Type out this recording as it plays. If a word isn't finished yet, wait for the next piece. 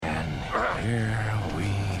Here we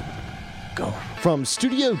go. From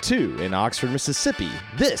Studio 2 in Oxford, Mississippi,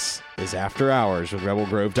 this is After Hours with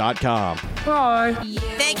RebelGrove.com. Bye.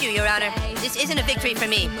 Thank you, Your Honor. This isn't a victory for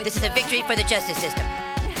me. This is a victory for the justice system.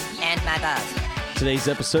 And my boss. Today's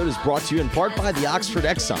episode is brought to you in part by the Oxford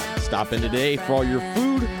Exxon. Stop in today for all your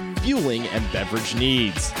food, fueling, and beverage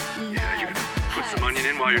needs. Yeah, you can put some onion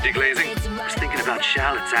in while you're deglazing. I was thinking about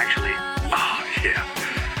shallots, actually. Oh, yeah.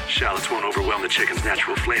 Shallots won't overwhelm the chicken's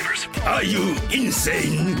natural flavors. Are you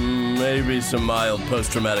insane? Maybe some mild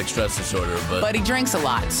post-traumatic stress disorder, But he drinks a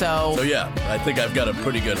lot, So yeah, I think I've got a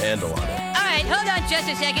pretty good handle on it. All right, hold on just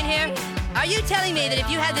a second here. Are you telling me that if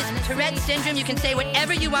you have this Tourette syndrome, you can say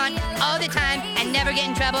whatever you want all the time and never get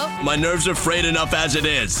in trouble? My nerves are frayed enough as it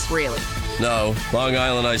is. Really? No, Long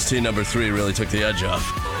Island iced tea number 3 really took the edge off.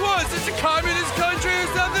 What, is this a communist country or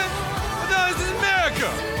something? No, this is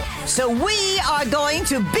America. So we are going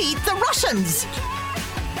to beat the Russians.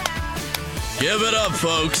 Give it up,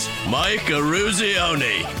 folks. Mike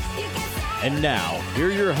Aruzioni. And now, here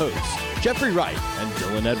are your hosts, Jeffrey Wright and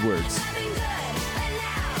Dylan Edwards.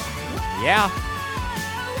 Yeah.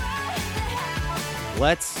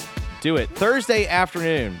 Let's do it. Thursday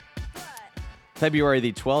afternoon, February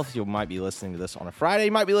the 12th. You might be listening to this on a Friday.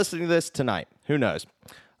 You might be listening to this tonight. Who knows?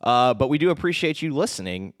 But we do appreciate you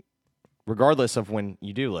listening, regardless of when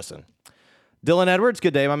you do listen. Dylan Edwards,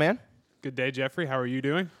 good day, my man. Good day, Jeffrey. How are you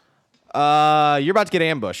doing? You're about to get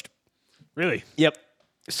ambushed. Really? Yep.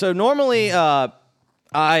 So normally,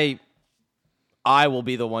 I will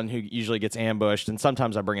be the one who usually gets ambushed, and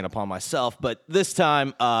sometimes I bring it upon myself. But this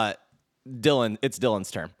time, it's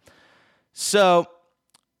Dylan's turn. So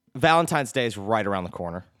Valentine's Day is right around the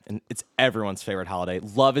corner, and it's everyone's favorite holiday.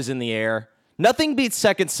 Love is in the air. Nothing beats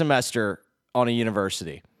second semester on a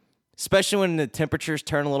university, especially when the temperatures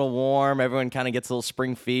turn a little warm. Everyone kind of gets a little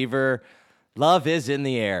spring fever. Love is in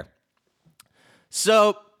the air.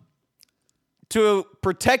 So to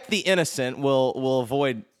protect the innocent, we'll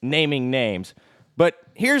avoid naming names. But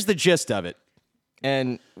here's the gist of it.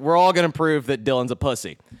 And we're all going to prove that Dylan's a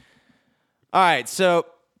pussy. All right, so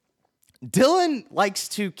Dylan likes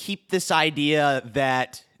to keep this idea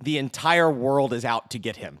that the entire world is out to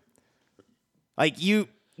get him. Like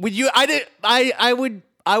I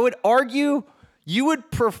would argue you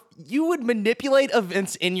would manipulate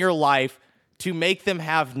events in your life to make them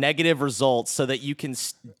have negative results so that you can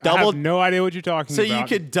I have no idea what you're talking about. So you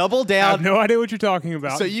could double down. I have no idea what you're talking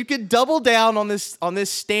about. So you could double down on this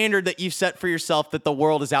standard that you've set for yourself that the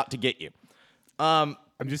world is out to get you. I'm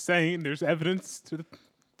just saying there's evidence to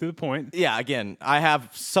the point. Yeah, again, I have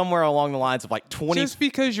somewhere along the lines of like 20. Just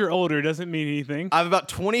because you're older doesn't mean anything. I have about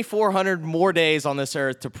 2,400 more days on this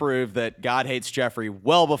earth to prove that God hates Jeffrey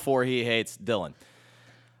well before he hates Dylan.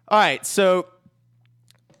 All right, so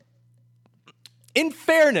in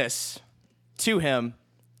fairness to him,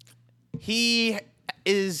 he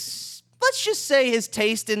is, let's just say his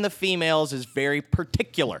taste in the females is very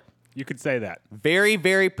particular. You could say that. Very,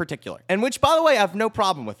 very particular. And which, by the way, I have no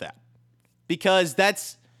problem with that. Because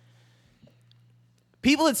that's,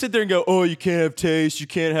 people that sit there and go, oh, you can't have taste, you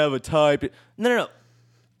can't have a type. No.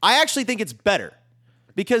 I actually think it's better.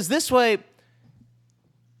 Because this way,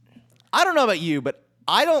 I don't know about you, but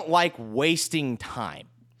I don't like wasting time.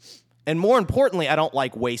 And more importantly, I don't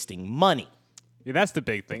like wasting money. Yeah, that's the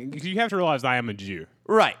big thing. You have to realize I am a Jew.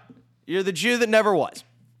 Right. You're the Jew that never was.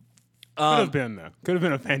 Could have been, though. Could have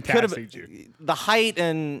been a fantastic Jew. The height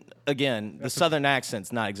and, again, the southern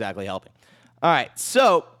accent's not exactly helping. All right,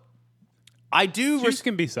 so I do... Jews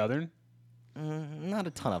can be southern. Not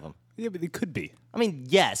a ton of them. Yeah, but they could be. I mean,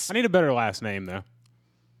 yes. I need a better last name, though.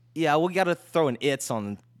 Yeah, we got to throw an Itz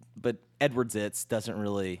on, but Edwards Itz doesn't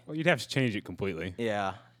really... Well, you'd have to change it completely.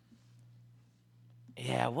 Yeah.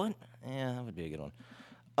 Yeah, what? Yeah, that would be a good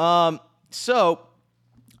one. So,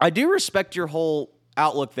 I do respect your whole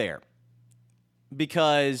outlook there.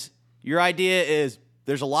 Because your idea is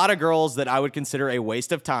there's a lot of girls that I would consider a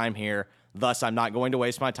waste of time here. Thus, I'm not going to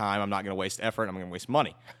waste my time. I'm not going to waste effort. I'm going to waste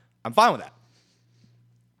money. I'm fine with that.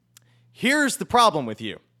 Here's the problem with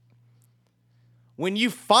you. When you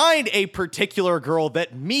find a particular girl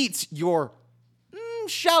that meets your,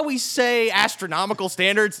 shall we say, astronomical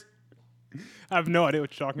standards. I have no idea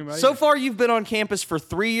what you're talking about. So far, you've been on campus for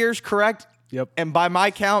 3 years, correct? Yep. And by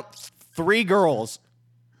my count, 3 girls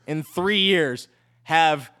in 3 years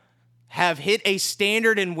have hit a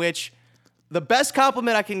standard in which the best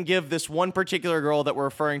compliment I can give this one particular girl that we're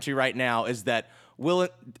referring to right now is that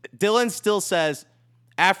Dylan still says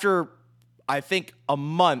after, I think, a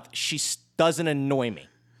month, she doesn't annoy me.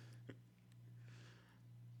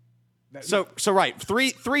 So right,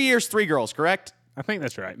 3 years, 3 girls, correct? I think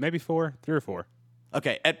that's right. Maybe 4, 3 or 4.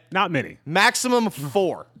 Okay, at Not many. maximum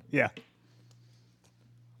 4. Yeah.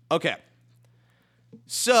 Okay.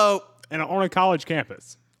 So And on a college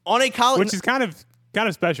campus, on a college, which is kind of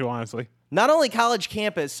special, honestly. not only college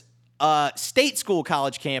campus, state school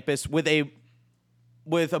college campus with a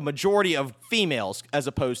majority of females as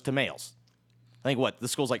opposed to males. I think the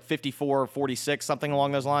school's like 54 or 46, something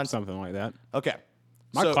along those lines. Something like that. Okay.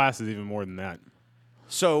 My class is even more than that.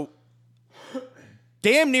 So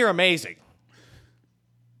damn near amazing.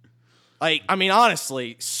 Like, I mean,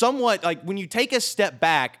 honestly, somewhat like when you take a step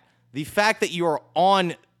back, the fact that you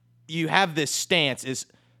have this stance is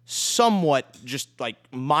somewhat just like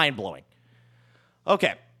mind blowing.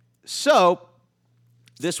 Okay. So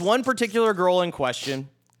this one particular girl in question,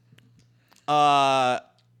 I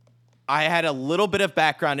had a little bit of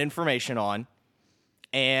background information on,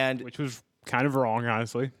 and Which was kind of wrong,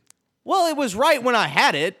 honestly. well, it was right when I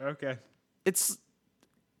had it. Okay.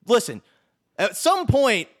 Listen, at some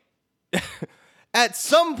point,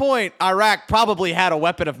 Iraq probably had a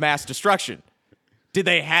weapon of mass destruction. Did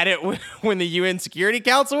they had it when the UN Security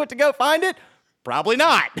Council went to go find it? Probably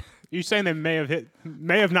not. You saying they may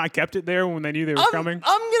have not kept it there when they knew they were coming?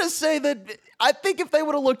 I'm gonna say that I think if they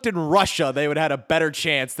would have looked in Russia, they would have had a better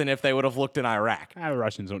chance than if they would have looked in Iraq. The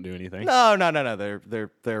Russians don't do anything. No.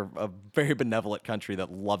 They're a very benevolent country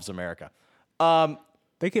that loves America.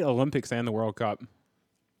 They get Olympics and the World Cup.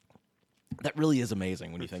 That really is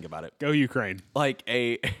amazing when you think about it. Go Ukraine. Like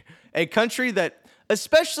a country that,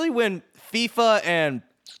 especially when FIFA and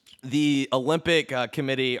the Olympic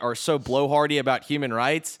Committee are so blowhardy about human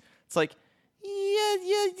rights, it's like, yeah,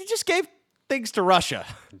 you just gave things to Russia.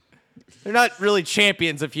 They're not really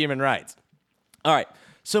champions of human rights. All right.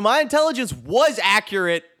 So my intelligence was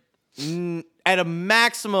accurate at a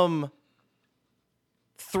maximum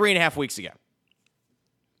 3.5 weeks ago.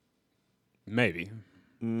 Maybe.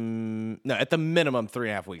 No, at the minimum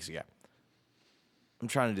 3.5 weeks ago. I'm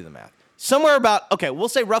trying to do the math. Somewhere about, okay, we'll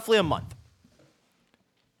say roughly a month.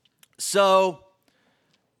 So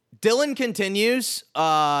Dylan continues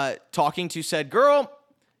talking to said girl,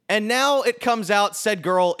 and now it comes out said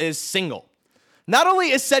girl is single. Not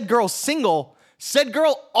only is said girl single, said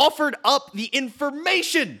girl offered up the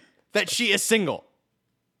information that she is single.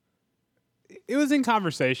 It was in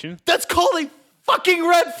conversation. That's called a fucking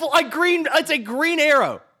red flag, green. It's a green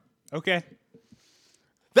arrow. Okay.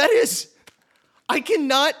 That is, I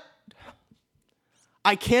cannot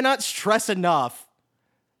stress enough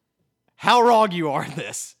how wrong you are in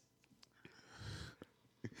this.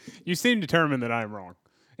 You seem determined that I'm wrong.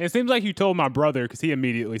 And it seems like you told my brother because he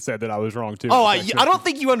immediately said that I was wrong too. Oh, I don't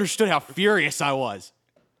think you understood how furious I was.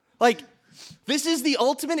 Like, this is the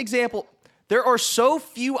ultimate example. There are so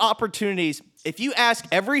few opportunities. If you ask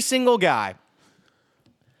every single guy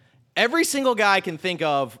can think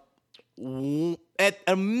of, at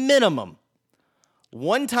a minimum,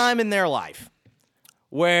 one time in their life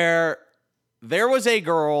where there was a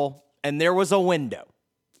girl and there was a window.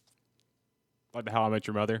 Like the How I Met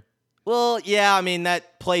Your Mother? Well, yeah, I mean,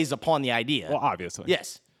 that plays upon the idea. Well, obviously.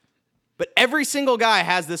 Yes. But every single guy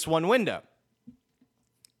has this one window.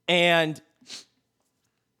 And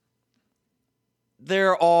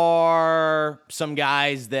there are some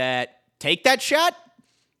guys that take that shot,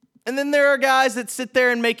 and then there are guys that sit there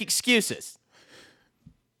and make excuses.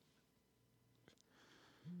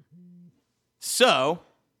 So,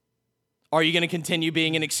 are you going to continue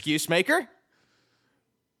being an excuse maker?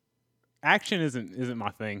 Action isn't my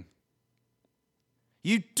thing.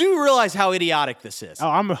 You do realize how idiotic this is. Oh,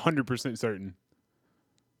 I'm 100% certain.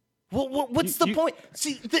 Well, what's the point?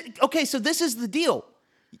 See, okay, so this is the deal.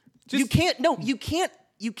 You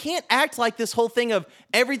can't act like this whole thing of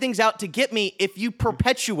everyth's out to get me if you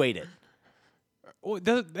perpetuate it. Well,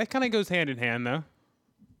 that kind of goes hand in hand, though.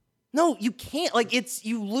 No, you can't. Like,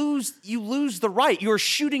 you lose the right. You're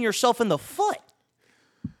shooting yourself in the foot.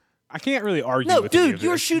 I can't really argue No, with any dude, of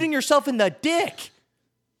you're this. shooting yourself in the dick.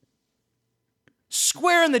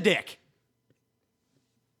 Square in the dick.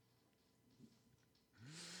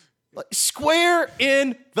 Like, square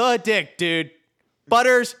in the dick, dude.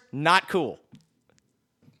 Butters, not cool.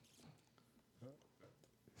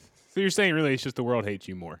 So you're saying really it's just the world hates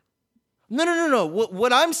you more? No.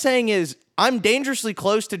 What I'm saying is I'm dangerously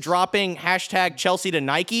close to dropping hashtag Chelsea to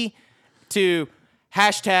Nike to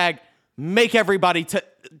hashtag make everybody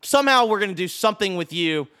somehow we're gonna do something with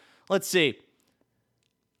you. Let's see.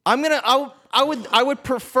 I would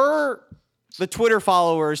prefer the Twitter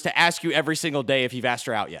followers to ask you every single day if you've asked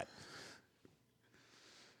her out yet.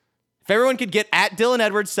 If everyone could get at Dylan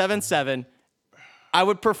Edwards 77, I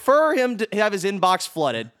would prefer him to have his inbox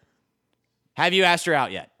flooded. Have you asked her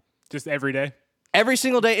out yet? Just every day? Every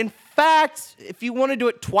single day. In fact, if you want to do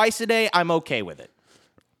it twice a day, I'm okay with it.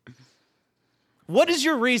 What is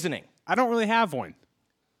your reasoning? I don't really have one.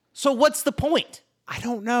 So what's the point? I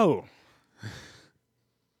don't know.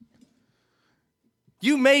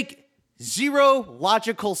 You make zero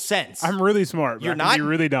logical sense. I'm really smart. But You're I not can be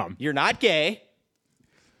really dumb. You're not gay.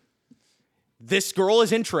 This girl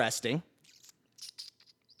is interesting.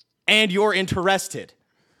 And you're interested.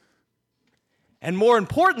 And more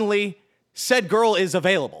importantly, said girl is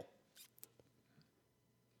available.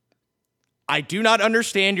 I do not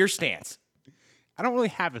understand your stance. I don't really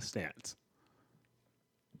have a stance.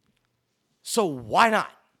 So why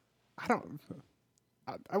not?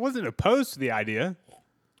 I wasn't opposed to the idea.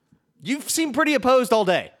 You've seemed pretty opposed all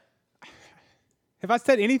day. Have I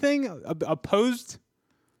said anything opposed?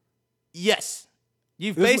 Yes.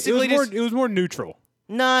 You've It was basically it was more neutral.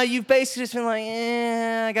 Nah, you've basically just been like,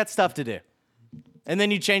 I got stuff to do. And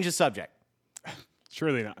then you change the subject.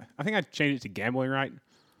 Surely not. I think I changed it to gambling, right?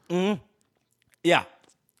 Yeah.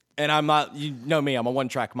 And I'm not, you know me, I'm a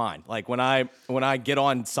one-track mind. Like when I get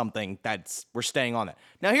on something, we're staying on that.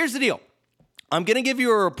 Now here's the deal. I'm going to give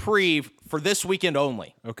you a reprieve for this weekend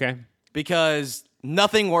only. Okay. Because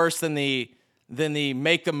nothing worse than the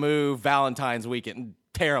make the move Valentine's weekend.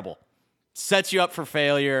 Terrible. Sets you up for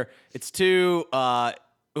failure. It's too,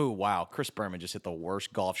 ooh, wow. Chris Berman just hit the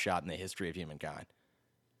worst golf shot in the history of humankind.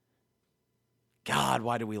 God,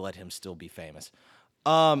 why do we let him still be famous?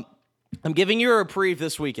 I'm giving you a reprieve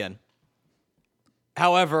this weekend.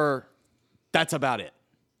 However, that's about it.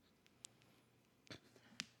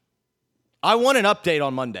 I want an update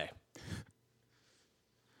on Monday.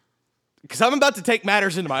 Because I'm about to take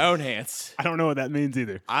matters into my own hands. I don't know what that means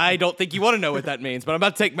either. I don't think you want to know what that means, but I'm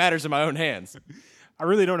about to take matters in my own hands. I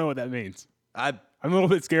really don't know what that means. I'm a little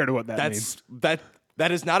bit scared of what that means.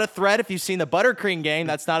 That is not a threat. If you've seen the Buttercream game,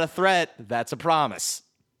 that's not a threat. That's a promise.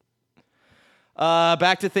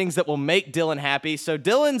 Back to things that will make Dylan happy. So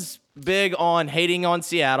Dylan's big on hating on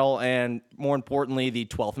Seattle and, more importantly, the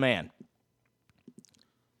 12th man.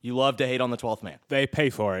 You love to hate on the 12th man. They pay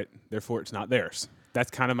for it, therefore it's not theirs. That's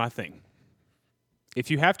kind of my thing. If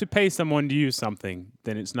you have to pay someone to use something,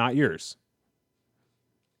 then it's not yours.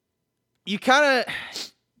 You kind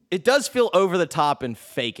of... It does feel over the top and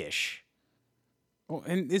fake-ish. Well,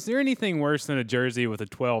 and is there anything worse than a jersey with a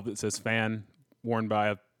 12 that says fan worn by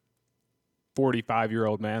a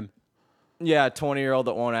 45-year-old man? Yeah, a 20-year-old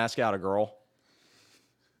that won't ask out a girl.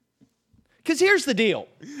 Because here's the deal.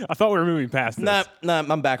 I thought we were moving past this. Nah,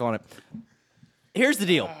 I'm back on it. Here's the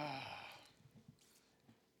deal.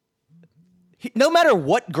 No matter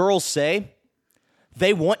what girls say,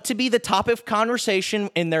 they want to be the topic of conversation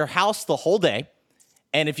in their house the whole day.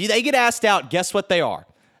 And if they get asked out, guess what they are?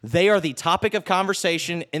 They are the topic of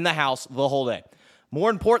conversation in the house the whole day.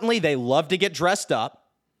 More importantly, they love to get dressed up.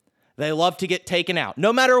 They love to get taken out.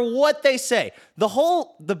 No matter what they say.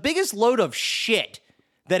 The biggest load of shit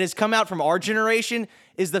that has come out from our generation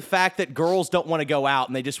is the fact that girls don't want to go out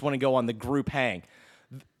and they just want to go on the group hang.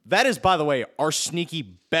 That is, by the way, our sneaky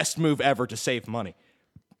best move ever to save money.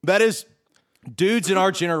 That is dudes in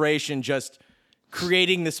our generation just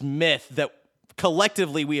creating this myth that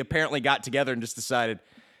collectively we apparently got together and just decided,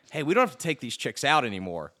 hey, we don't have to take these chicks out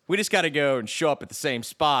anymore. We just got to go and show up at the same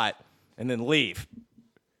spot and then leave.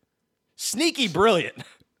 Sneaky brilliant.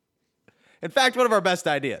 In fact, one of our best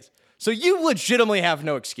ideas. So you legitimately have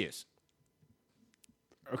no excuse.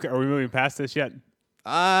 Okay, are we moving past this yet?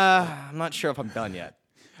 I'm not sure if I'm done yet.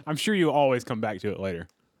 I'm sure you always come back to it later.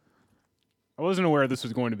 I wasn't aware this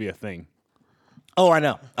was going to be a thing. Oh, I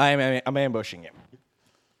know. I'm ambushing you.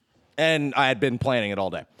 And I had been planning it all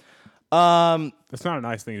day. That's not a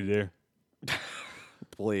nice thing to do.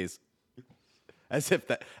 Please. As if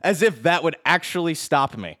that would actually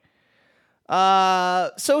stop me.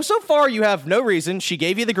 So far you have no reason. She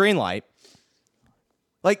gave you the green light.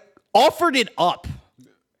 Like, offered it up.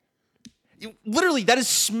 Literally, that is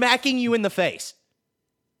smacking you in the face.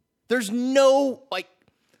 There's no,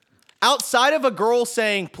 outside of a girl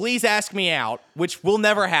saying, please ask me out, which will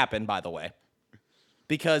never happen, by the way,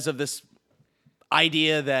 because of this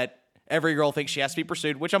idea that every girl thinks she has to be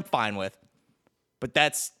pursued, which I'm fine with, but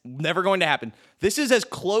that's never going to happen. This is as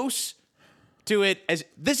close to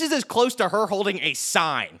her holding a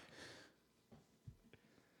sign.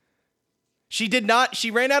 She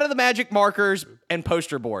ran out of the magic markers and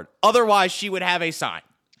poster board. Otherwise, she would have a sign.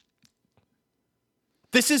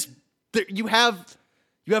 You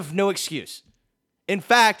have no excuse. In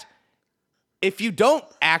fact, if you don't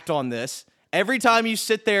act on this, every time you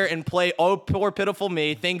sit there and play, oh, poor pitiful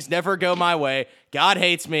me, things never go my way, God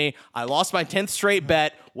hates me, I lost my 10th straight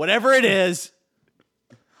bet, whatever it is,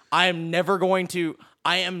 I am never,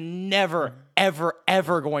 ever,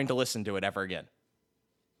 ever going to listen to it ever again.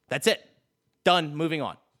 That's it. Done. Moving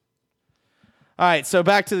on. All right, so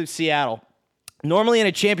back to Seattle. Normally in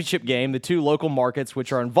a championship game, the two local markets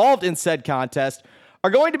which are involved in said contest are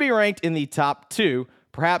going to be ranked in the top 2,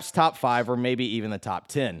 perhaps top 5, or maybe even the top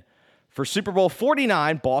 10. For Super Bowl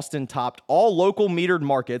 49, Boston topped all local metered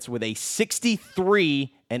markets with a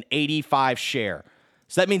 63-85 share.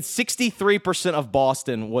 So that means 63% of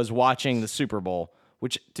Boston was watching the Super Bowl,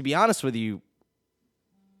 which, to be honest with you,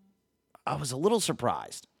 I was a little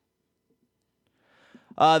surprised.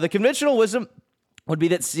 The conventional wisdom would be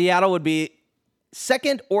that Seattle would be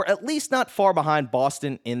second or at least not far behind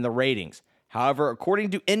Boston in the ratings. However, according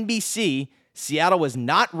to NBC, Seattle was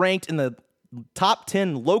not ranked in the top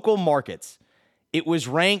 10 local markets. It was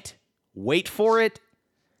ranked, wait for it,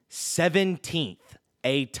 17th,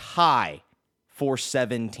 a tie for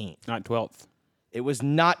 17th. Not 12th. It was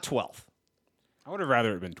not 12th. I would have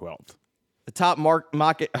rather it been 12th. The top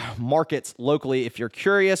markets locally, if you're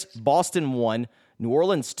curious, Boston 1, New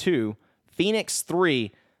Orleans 2, Phoenix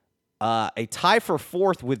 3, a tie for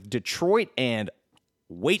 4th with Detroit and,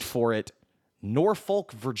 wait for it,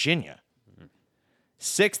 Norfolk, Virginia.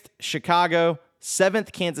 6th, Chicago.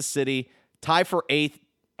 7th, Kansas City. Tie for 8th,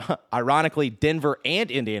 ironically, Denver and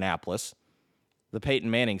Indianapolis, the Peyton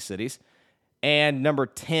Manning cities. And number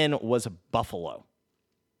 10 was Buffalo.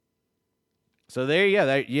 So there you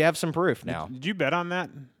go. You have some proof now. Did you bet on that?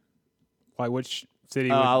 Why, which city?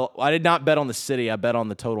 I did not bet on the city. I bet on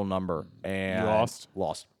the total number. And you lost?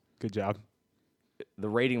 Lost. Good job. The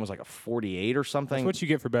rating was like a 48 or something. That's what you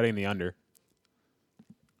get for betting the under.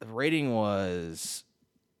 The rating,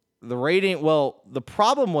 well, the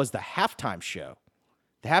problem was the halftime show.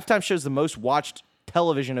 The halftime show is the most watched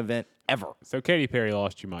television event ever. So Katy Perry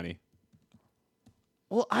lost you money.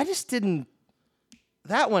 Well, I just didn't.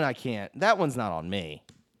 That one I can't. That one's not on me.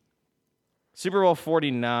 Super Bowl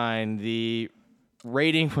 49, the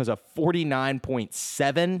rating was a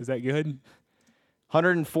 49.7. Is that good?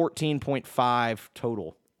 114.5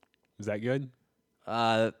 total. Is that good?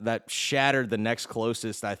 That shattered the next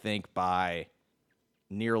closest, I think, by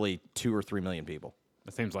nearly 2 or 3 million people.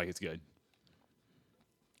 That seems like it's good.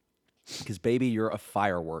 Because, baby, you're a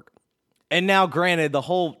firework. And now, granted, the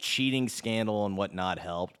whole cheating scandal and whatnot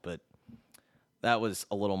helped, but that was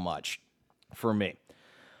a little much for me.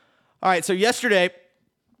 All right, so yesterday,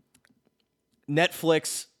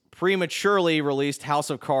 Netflix prematurely released House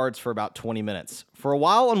of Cards for about 20 minutes. For a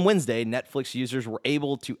while on Wednesday, Netflix users were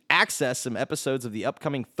able to access some episodes of the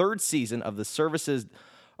upcoming 3rd season of the service's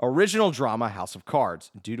original drama, House of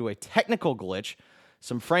Cards. Due to a technical glitch,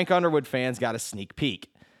 some Frank Underwood fans got a sneak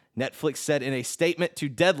peek. Netflix said in a statement to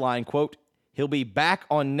Deadline, quote, "He'll be back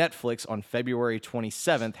on Netflix on February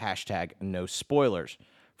 27th, hashtag no spoilers."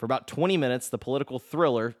 For about 20 minutes, the political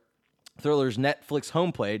thriller's Netflix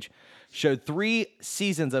homepage showed 3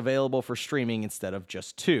 seasons available for streaming instead of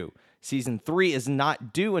just 2. Season 3 is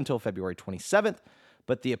not due until February 27th,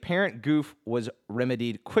 but the apparent goof was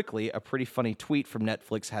remedied quickly. A pretty funny tweet from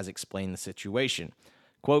Netflix has explained the situation.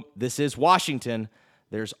 Quote, "This is Washington.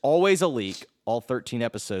 There's always a leak. All 13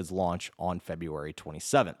 episodes launch on February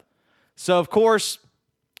 27th. So, of course,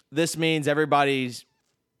 this means everybody's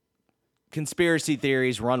conspiracy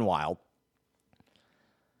theories run wild.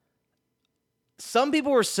 Some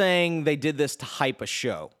people were saying they did this to hype a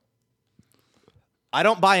show. I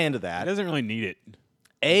don't buy into that. It doesn't really need it.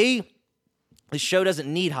 A, the show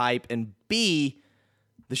doesn't need hype, and B,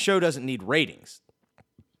 the show doesn't need ratings.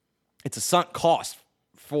 It's a sunk cost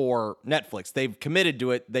for Netflix. They've committed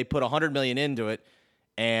to it. They put $100 million into it,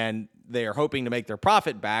 and they are hoping to make their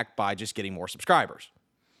profit back by just getting more subscribers.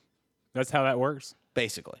 That's how that works?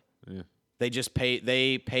 Basically. Yeah.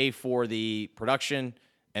 They pay for the production,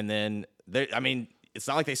 and then it's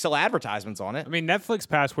not like they sell advertisements on it. I mean, Netflix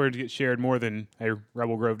passwords get shared more than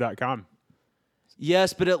rebelgrove.com.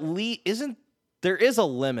 Yes, but at least there is a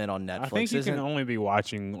limit on Netflix. I think you can only be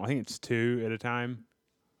watching, I think it's 2 at a time.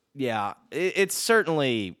 Yeah, it's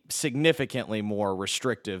certainly significantly more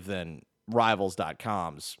restrictive than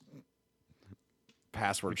Rivals.com's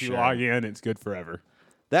password If you sharing. log in, it's good forever.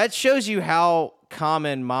 That shows you how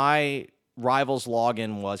common my Rivals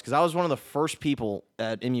login was, because I was one of the first people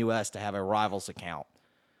at MUS to have a Rivals account.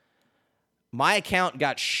 My account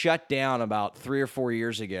got shut down about 3 or 4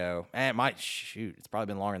 years ago. And it's probably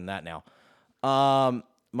been longer than that now.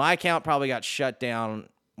 My account probably got shut down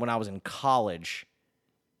when I was in college.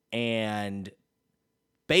 And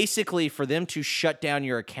basically, for them to shut down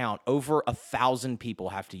your account, over 1,000 people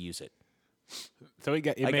have to use it. So it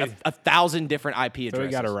 1,000 different IP addresses. So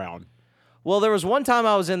it got around. Well, there was one time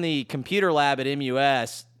I was in the computer lab at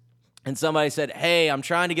MUS, and somebody said, "Hey, I'm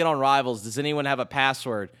trying to get on Rivals. Does anyone have a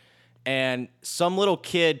password?" And some little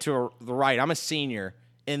kid to the right, I'm a senior,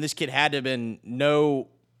 and this kid had to have been no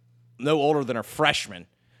older than a freshman,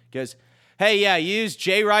 goes, "Hey, yeah, use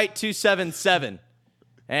JWright277,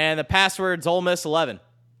 and the password's Ole Miss 11."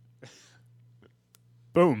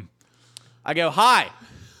 Boom. I go, "Hi,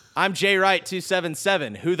 I'm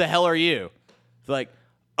JWright277. Who the hell are you?" They're like,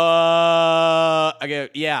 I go,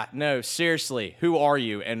 "Yeah, no, seriously, who are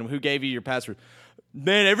you and who gave you your password?"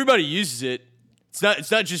 "Man, everybody uses it.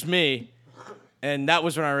 It's not just me." And that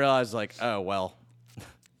was when I realized, like, oh, well.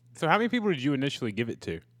 So how many people did you initially give it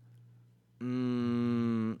to?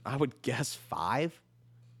 I would guess 5.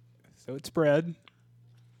 So it spread.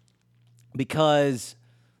 Because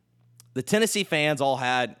the Tennessee fans all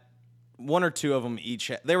had 1 or 2 of them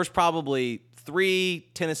each. There was probably 3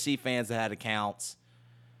 Tennessee fans that had accounts.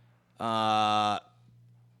 And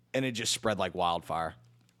it just spread like wildfire.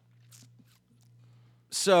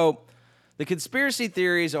 So the conspiracy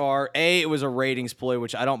theories are, A, it was a ratings ploy,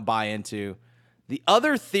 which I don't buy into. The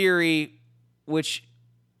other theory, which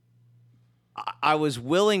I was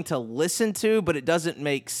willing to listen to, but it doesn't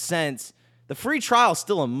make sense. The free trial is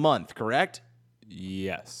still a month, correct?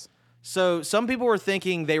 Yes. So some people were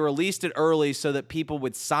thinking they released it early so that people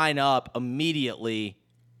would sign up immediately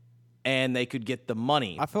and they could get the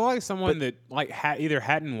money. I feel like someone that either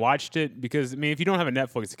hadn't watched it, because, I mean, if you don't have a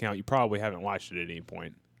Netflix account, you probably haven't watched it at any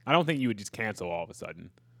point. I don't think you would just cancel all of a sudden.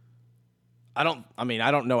 I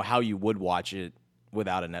don't know how you would watch it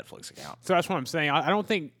without a Netflix account. So that's what I'm saying. I don't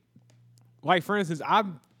think, like, for instance, I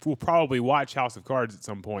will probably watch House of Cards at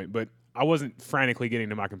some point, but I wasn't frantically getting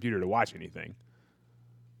to my computer to watch anything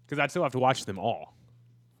because I'd still have to watch them all.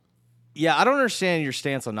 Yeah, I don't understand your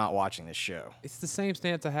stance on not watching this show. It's the same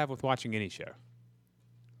stance I have with watching any show.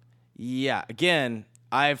 Yeah, again,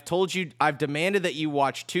 I've told you, I've demanded that you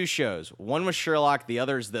watch 2 shows. One was Sherlock, the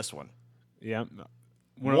other is this one. Yeah.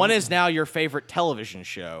 One is now your favorite television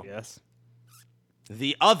show. Yes.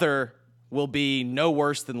 The other will be no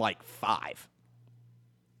worse than like 5.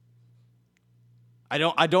 I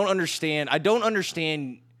don't understand.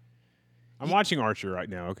 I'm watching Archer right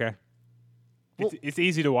now, okay? It's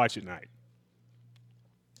easy to watch at night.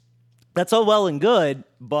 That's all well and good,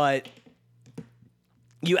 but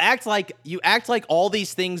you act like all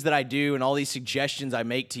these things that I do and all these suggestions I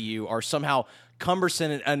make to you are somehow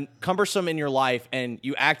cumbersome in your life, and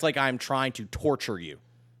you act like I'm trying to torture you.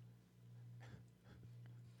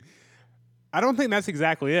 I don't think that's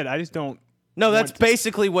exactly it. I just don't. No, that's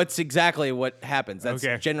basically what happens. That's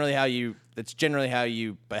okay. generally how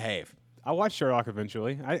you behave. I'll watch Sherlock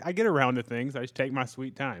eventually. I get around to things. I just take my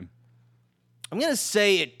sweet time. I'm going to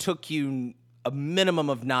say it took you a minimum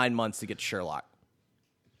of 9 months to get to Sherlock.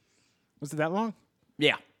 Was it that long?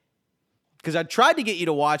 Yeah. Because I tried to get you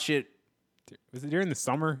to watch it. Was it during the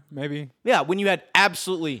summer, maybe? Yeah, when you had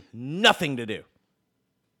absolutely nothing to do.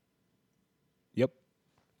 Yep.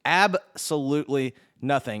 Absolutely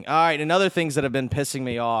nothing. All right, and other things that have been pissing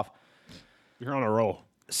me off. You're on a roll.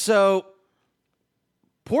 So,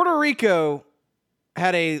 Puerto Rico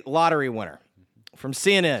had a lottery winner from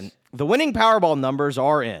CNN. The winning Powerball numbers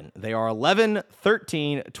are in. They are 11,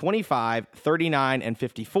 13, 25, 39, and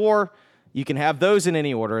 54. You can have those in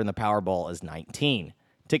any order, and the Powerball is 19.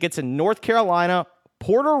 Tickets in North Carolina,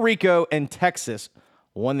 Puerto Rico, and Texas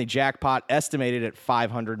won the jackpot, estimated at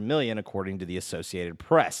 $500 million, according to the Associated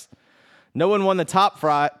Press. No one won the top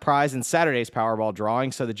prize in Saturday's Powerball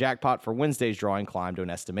drawing, so the jackpot for Wednesday's drawing climbed to an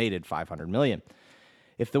estimated $500 million.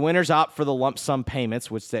 If the winners opt for the lump sum payments,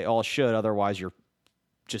 which they all should, otherwise you're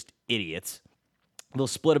just idiots, they'll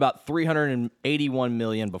split about $381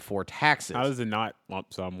 million before taxes. How does the not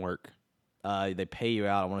lump sum work? They pay you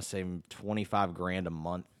out, I want to say $25,000 a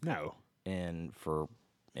month. No. In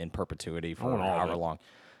perpetuity for all of however it. long.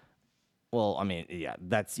 Well, I mean, yeah,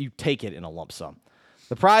 you take it in a lump sum.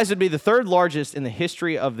 The prize would be the 3rd largest in the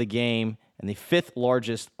history of the game and the 5th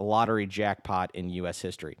largest lottery jackpot in U.S.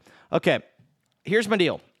 history. Okay, here's my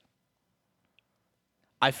deal.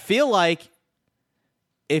 I feel like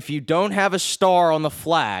if you don't have a star on the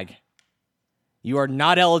flag, you are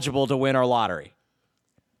not eligible to win our lottery.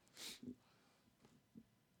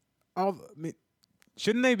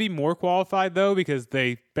 Shouldn't they be more qualified, though, because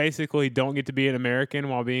they basically don't get to be an American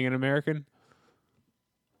while being an American?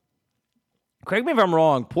 Correct me if I'm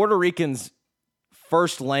wrong, Puerto Rican's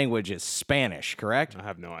first language is Spanish, correct? I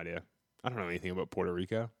have no idea. I don't know anything about Puerto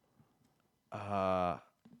Rico. I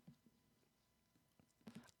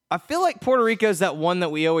feel like Puerto Rico is that one that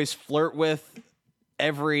we always flirt with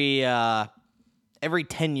every 10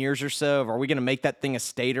 years or so. Are we going to make that thing a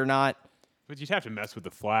state or not? But you'd have to mess with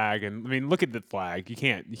the flag, and I mean, look at the flag. You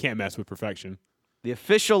can't mess with perfection. The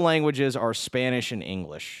official languages are Spanish and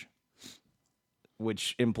English,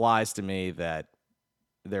 which implies to me that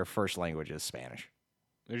their first language is Spanish.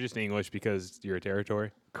 They're just English because you're a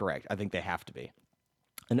territory? Correct. I think they have to be.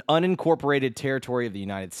 An unincorporated territory of the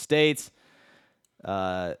United States.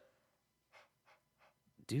 Do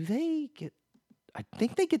they get... I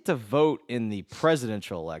think they get to vote in the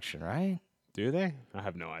presidential election, right? Do they? I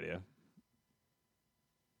have no idea.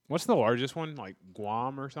 What's the largest one? Like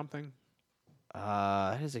Guam or something?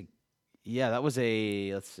 That was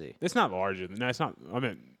a... Let's see. It's not larger. No, it's not. I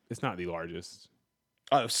mean, it's not the largest.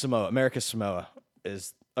 Oh, Samoa. America's Samoa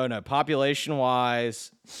is... Oh, no.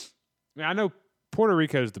 Population-wise... I mean, I know Puerto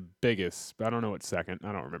Rico is the biggest, but I don't know what's second.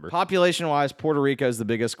 I don't remember. Population-wise, Puerto Rico is the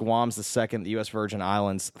biggest. Guam's the second. The U.S. Virgin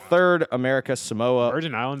Islands third. America Samoa.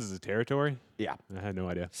 Virgin Islands is a territory? Yeah. I had no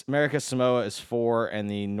idea. America Samoa is 4, and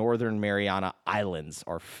the Northern Mariana Islands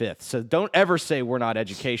are 5th. So don't ever say we're not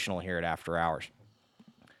educational here at After Hours.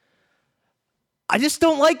 I just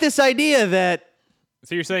don't like this idea that...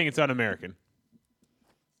 So you're saying it's un-American?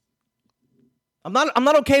 I'm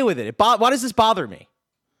not okay with it. Why does this bother me?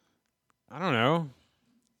 I don't know.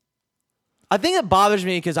 I think it bothers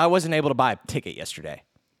me because I wasn't able to buy a ticket yesterday.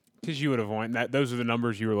 Because you would have won. Those are the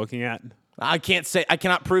numbers you were looking at? I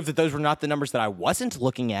cannot prove that those were not the numbers that I wasn't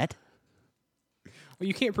looking at. Well,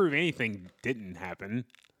 you can't prove anything didn't happen.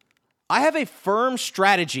 I have a firm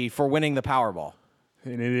strategy for winning the Powerball.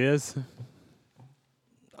 And it is?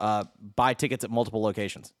 Buy tickets at multiple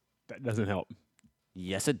locations. That doesn't help.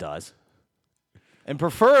 Yes, it does. And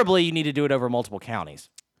preferably, you need to do it over multiple counties.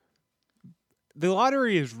 The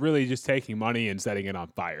lottery is really just taking money and setting it on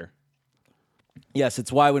fire. Yes, it's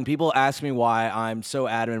why when people ask me why I'm so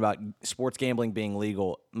adamant about sports gambling being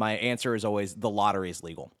legal, my answer is always the lottery is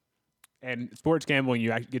legal. And sports gambling,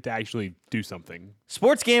 you get to actually do something.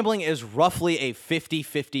 Sports gambling is roughly a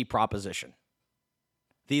 50-50 proposition.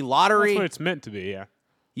 The lottery... That's what it's meant to be, yeah.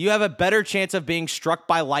 You have a better chance of being struck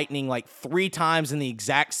by lightning like 3 times in the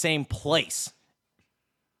exact same place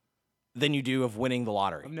than you do of winning the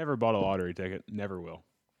lottery. I've never bought a lottery ticket. Never will.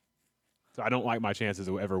 So I don't like my chances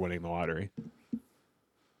of ever winning the lottery.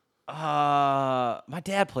 My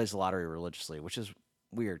dad plays the lottery religiously, which is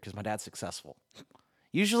weird because my dad's successful.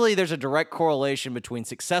 Usually there's a direct correlation between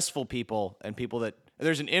successful people and people that...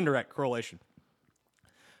 There's an indirect correlation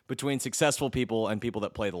between successful people and people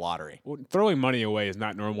that play the lottery. Well, throwing money away is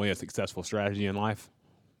not normally a successful strategy in life.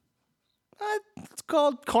 It's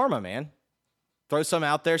called karma, man. Throw some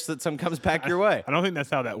out there so that some comes back your way. I don't think that's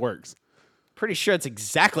how that works. Pretty sure it's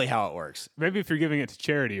exactly how it works. Maybe if you're giving it to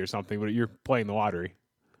charity or something, but you're playing the lottery.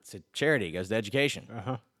 It's a charity. It goes to education.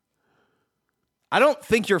 Uh-huh. I don't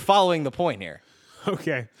think you're following the point here.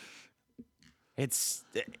 Okay. I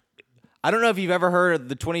don't know if you've ever heard of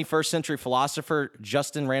the 21st century philosopher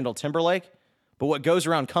Justin Randall Timberlake, but what goes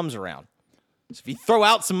around comes around. So if you throw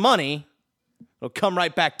out some money, it'll come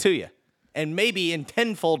right back to you. And maybe in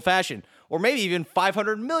tenfold fashion, or maybe even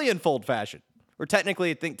 500 million-fold fashion. Or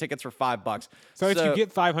technically, I think tickets are $5. So if you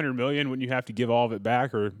get 500 million, wouldn't you have to give all of it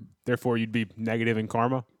back, or therefore you'd be negative in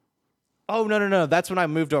karma? Oh, no. That's when I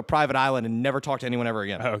moved to a private island and never talked to anyone ever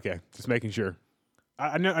again. Oh, okay. Just making sure.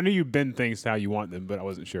 I knew you bend things how you want them, but I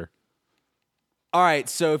wasn't sure. All right,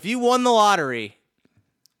 so if you won the lottery,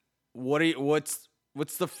 what's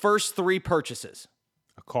the first 3 purchases?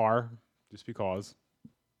 A car, just because.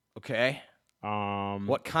 Okay.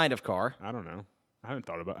 What kind of car? I don't know. I haven't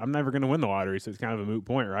thought about it. I'm never going to win the lottery, so it's kind of a moot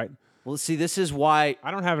point, right? Well, see, this is why...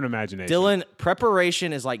 I don't have an imagination. Dylan,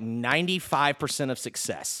 preparation is like 95% of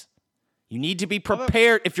success. You need to be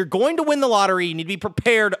prepared. If you're going to win the lottery, you need to be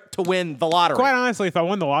prepared to win the lottery. Quite honestly, if I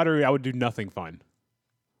won the lottery, I would do nothing fun.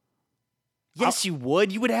 Yes, you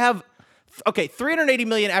would. You would have... Okay, $380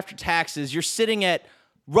 million after taxes. You're sitting at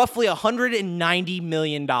roughly $190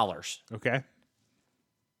 million. Okay.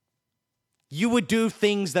 You would do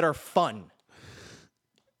things that are fun.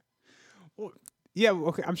 Well, yeah,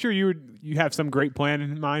 okay. I'm sure you have some great plan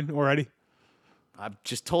in mind already. I've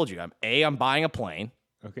just told you. I'm buying a plane.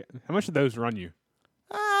 Okay. How much did those run you?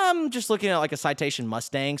 I'm just looking at like a Citation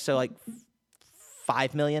Mustang, so like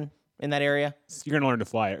 $5 million in that area. You're going to learn to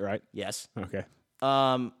fly it, right? Yes. Okay.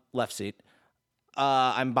 Left seat.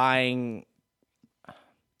 I'm buying...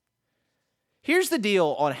 Here's the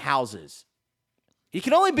deal on houses. You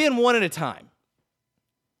can only be in one at a time.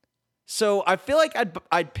 So I feel like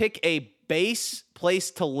I'd pick a base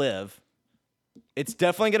place to live. It's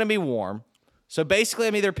definitely going to be warm. So basically,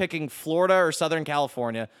 I'm either picking Florida or Southern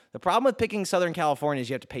California. The problem with picking Southern California is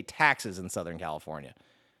you have to pay taxes in Southern California.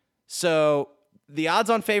 So the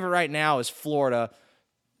odds-on favorite right now is Florida.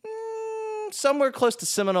 somewhere close to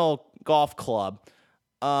Seminole Golf Club.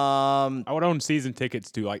 I would own season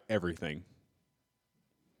tickets to like everything.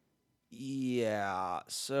 Yeah.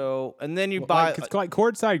 So, and then you buy like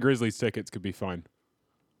courtside Grizzlies tickets could be fun.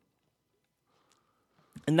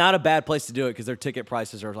 and not a bad place to do it because their ticket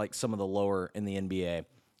prices are like some of the lower in the NBA.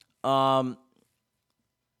 I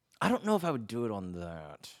don't know if I would do it on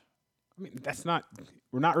that. I mean,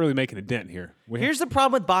 we're not really making a dent here. Here's the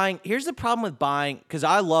problem with buying because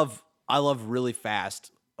I love really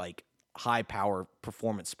fast, like high power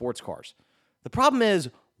performance sports cars. The problem is,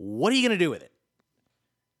 what are you going to do with it?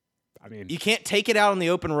 I mean, You can't take it out on the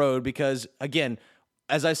open road because, again,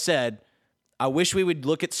 as I said, I wish we would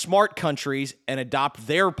look at smart countries and adopt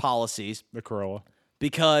their policies the Corolla.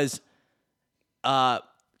 because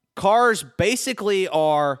cars basically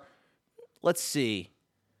are, let's see,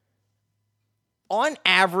 on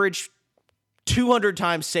average, 200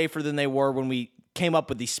 times safer than they were when we came up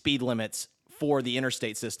with these speed limits for the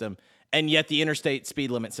interstate system, and yet the interstate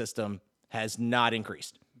speed limit system has not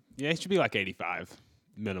increased. Yeah, it should be like 85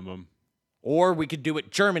 minimum. Or we could do what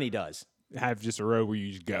Germany does. Have just a road where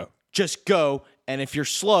you just go. Just go, and if you're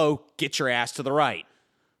slow, get your ass to the right.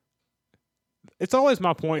 It's always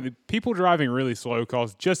my point that people driving really slow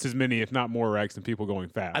cause just as many, if not more, wrecks than people going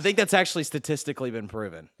fast. I think that's actually statistically been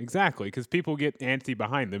proven. Exactly, because people get antsy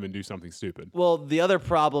behind them and do something stupid. Well, the other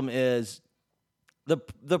problem is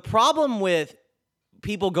the problem with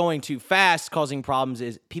people going too fast causing problems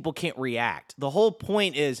is people can't react. The whole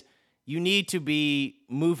point is you need to be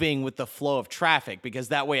moving with the flow of traffic because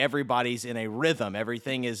that way everybody's in a rhythm.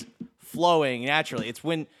 Everything is flowing naturally. It's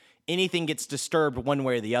when anything gets disturbed one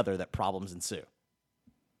way or the other that problems ensue.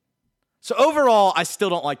 So overall, I still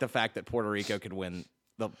don't like the fact that Puerto Rico could win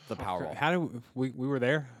the Powerball. How do we were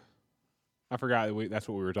there? I forgot that's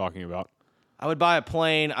what we were talking about. I would buy a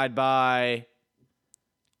plane. I'd buy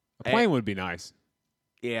A plane would be nice.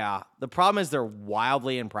 Yeah. The problem is they're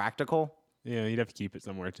wildly impractical. Yeah, you'd have to keep it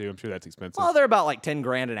somewhere too. I'm sure that's expensive. Well, they're about like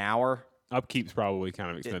 $10,000 an hour. Upkeep's probably kind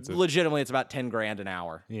of expensive. Legitimately, it's about $10,000 an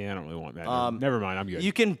hour. Yeah, I don't really want that. Never mind, I'm good.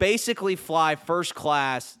 You can basically fly first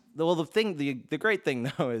class. Well, the great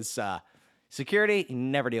thing though is security. You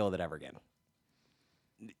never deal with it ever again,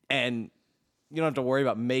 and you don't have to worry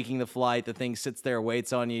about making the flight. The thing sits there,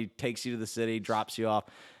 waits on you, takes you to the city, drops you off.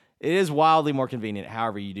 It is wildly more convenient.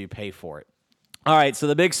 However, you do pay for it. All right, so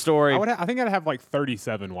the big story. I think I'd have like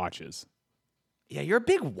 37 watches. Yeah, you're a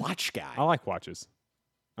big watch guy. I like watches.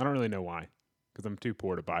 I don't really know why, because I'm too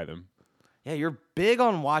poor to buy them. Yeah, you're big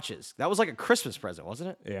on watches. That was like a Christmas present, wasn't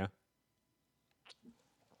it? Yeah.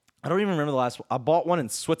 I don't even remember the last one. I bought one in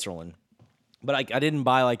Switzerland, but I didn't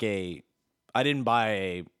buy a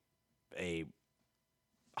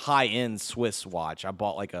high-end Swiss watch. I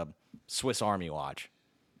bought like a Swiss Army watch.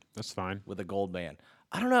 That's fine. With a gold band.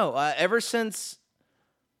 I don't know. Ever since...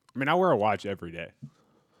 I mean, I wear a watch every day.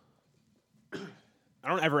 I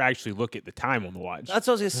don't ever actually look at the time on the watch. That's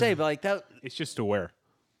what I was going to say, but like that... It's just to wear.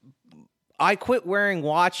 I quit wearing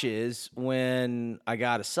watches when I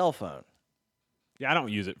got a cell phone. Yeah, I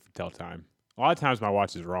don't use it to tell time. A lot of times my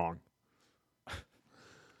watch is wrong.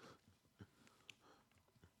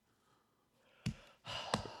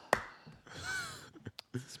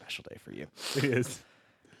 It's a special day for you. It is.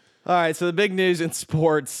 All right, so the big news in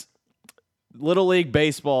sports, Little League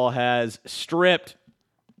Baseball has stripped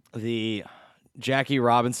the Jackie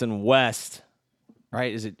Robinson West,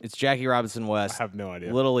 right? It's Jackie Robinson West. I have no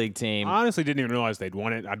idea. Little League team. I honestly didn't even realize they'd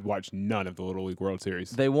won it. I'd watched none of the Little League World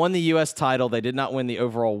Series. They won the U.S. title. They did not win the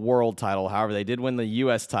overall world title. However, they did win the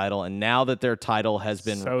U.S. title, and now that their title has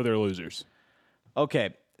been... So they're losers.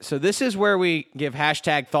 Okay, so this is where we give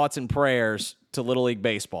hashtag thoughts and prayers to Little League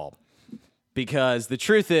Baseball. Because the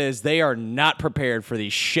truth is, they are not prepared for the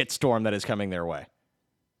shitstorm that is coming their way.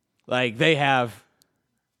 Like, they have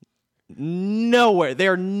they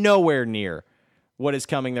are nowhere near what is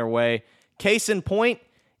coming their way. Case in point,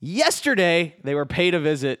 yesterday, they were paid a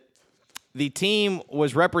visit. The team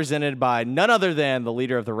was represented by none other than the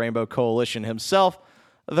leader of the Rainbow Coalition himself,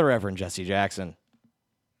 the Reverend Jesse Jackson.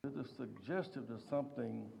 It is suggestive that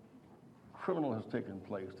something criminal has taken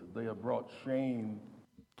place, that they have brought shame.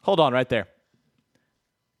 Hold on right there.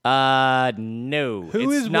 No. Who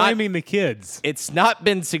is blaming the kids? It's not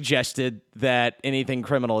been suggested that anything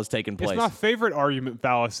criminal has taken place. It's my favorite argument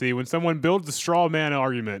fallacy when someone builds a straw man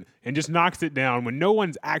argument and just knocks it down when no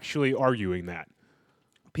one's actually arguing that.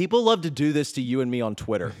 People love to do this to you and me on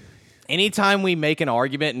Twitter. Anytime we make an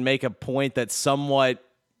argument and make a point that's somewhat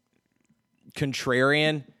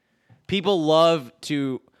contrarian, people love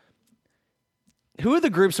to... Who are the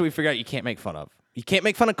groups that we figure out you can't make fun of? You can't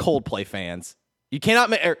make fun of Coldplay fans. You cannot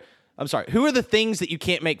make... I'm sorry. Who are the things that you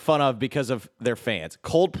can't make fun of because of their fans?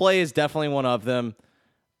 Coldplay is definitely one of them.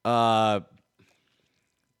 I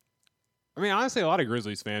mean, honestly, a lot of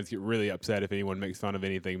Grizzlies fans get really upset if anyone makes fun of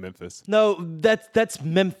anything Memphis. No, that's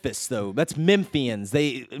Memphis though. That's Memphians.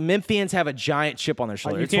 Memphians have a giant chip on their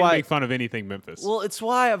shoulder. You can't make fun of anything Memphis. Well, it's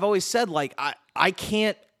why I've always said like I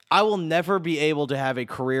will never be able to have a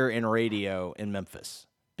career in radio in Memphis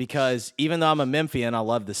because even though I'm a Memphian, I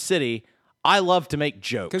love the city. I love to make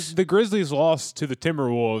jokes. Because the Grizzlies lost to the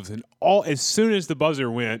Timberwolves, and as soon as the buzzer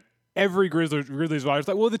went, every Grizzlies writer was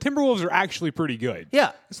like, "Well, the Timberwolves are actually pretty good."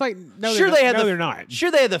 Yeah, it's like no, sure they're not. Sure,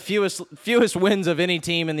 they had the fewest wins of any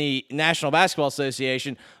team in the National Basketball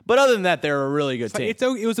Association, but other than that, they're a really good team.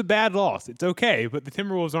 It was a bad loss. It's okay, but the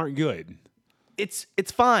Timberwolves aren't good. It's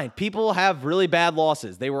fine. People have really bad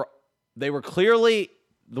losses. They were clearly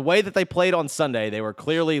the way that they played on Sunday. They were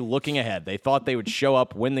clearly looking ahead. They thought they would show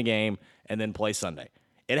up, win the game, and then play Sunday.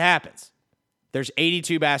 It happens. There's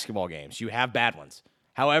 82 basketball games. You have bad ones.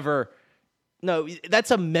 However, no,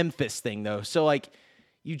 that's a Memphis thing though. So like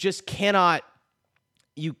you cannot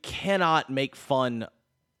make fun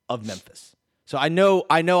of Memphis. So I know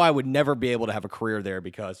I would never be able to have a career there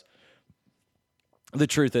because the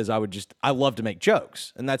truth is I love to make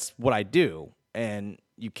jokes and that's what I do. And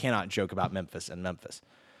you cannot joke about Memphis and Memphis.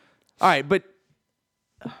 All right, but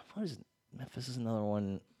what is it? Memphis is another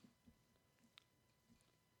one.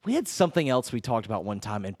 We had something else we talked about one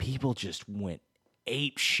time, and people just went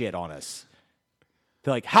ape shit on us.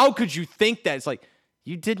 They're like, how could you think that? It's like,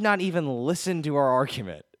 you did not even listen to our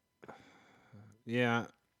argument. Yeah.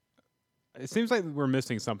 It seems like we're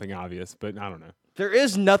missing something obvious, but I don't know. There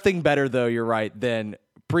is nothing better, though, you're right, than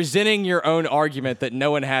presenting your own argument that no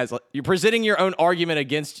one has. You're presenting your own argument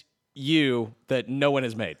against you that no one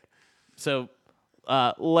has made. So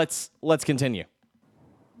let's continue.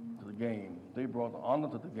 To the game. They brought honor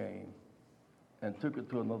to the game and took it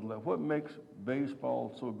to another level. What makes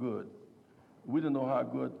baseball so good? We didn't know how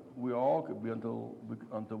good we all could be until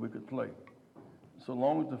we could play. So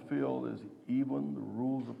long as the field is even, the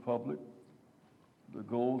rules are public, the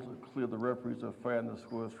goals are clear, the referees are fair, and the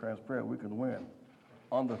score is transparent, we can win.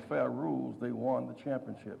 Under fair rules, they won the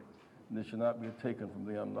championship. And they should not be taken from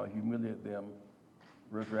them, nor humiliate them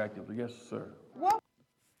retroactively. Yes, sir.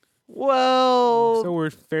 Well, so we're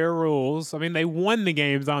fair rules. I mean, they won the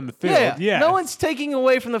games on the field. Yeah. No one's taking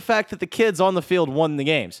away from the fact that the kids on the field won the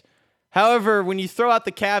games. However, when you throw out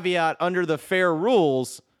the caveat under the fair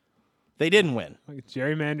rules, they didn't win.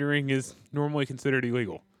 Gerrymandering is normally considered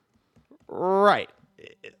illegal. Right.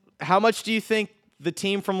 How much do you think the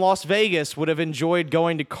team from Las Vegas would have enjoyed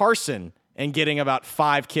going to Carson and getting about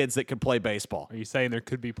 5 kids that could play baseball? Are you saying there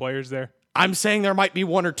could be players there? I'm saying there might be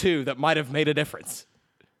 1 or 2 that might have made a difference.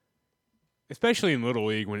 Especially in Little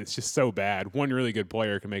League when it's just so bad. One really good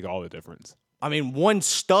player can make all the difference. I mean, one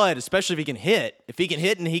stud, especially if he can hit. If he can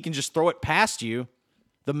hit and he can just throw it past you,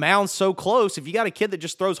 the mound's so close. If you got a kid that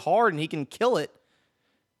just throws hard and he can kill it,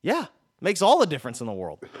 yeah, makes all the difference in the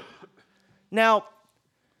world. Now,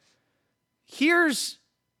 here's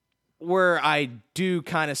where I do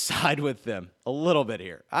kind of side with them a little bit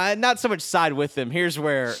here. Not so much side with them. Here's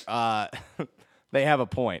where they have a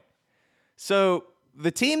point. So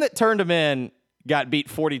the team that turned them in got beat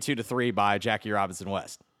 42-3 by Jackie Robinson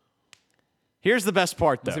West. Here's the best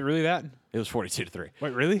part, though. Is it really that? It was 42-3.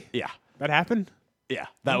 Wait, really? Yeah. That happened? Yeah.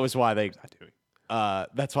 That was why they. What's that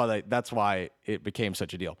doing? That's why it became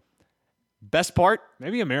such a deal. Best part.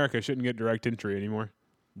 Maybe America shouldn't get direct entry anymore.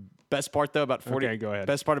 Best part though about 40. Okay, go ahead.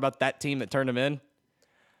 Best part about that team that turned them in.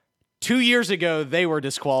 2 years ago, they were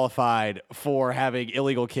disqualified for having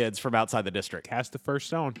illegal kids from outside the district. Cast the first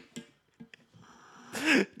stone.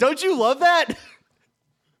 Don't you love that?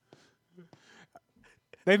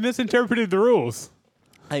 They've misinterpreted the rules.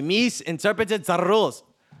 I misinterpreted the rules.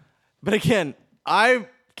 But again, I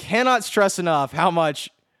cannot stress enough how much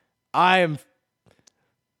I am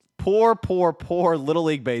poor Little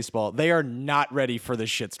League baseball. They are not ready for the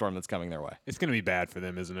shitstorm that's coming their way. It's going to be bad for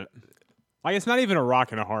them, isn't it? Like, it's not even a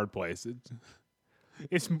rock and a hard place.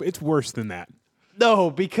 It's worse than that.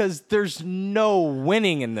 No, because there's no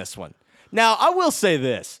winning in this one. Now, I will say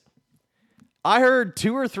this. I heard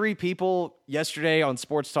 2 or 3 people yesterday on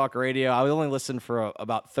Sports Talk Radio. I only listened for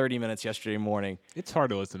about 30 minutes yesterday morning. It's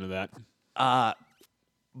hard to listen to that.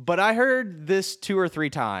 But I heard this 2 or 3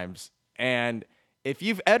 times, and if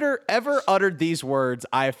you've ever uttered these words,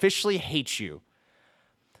 I officially hate you.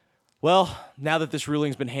 Well, now that this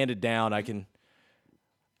ruling's been handed down, I can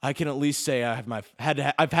at least say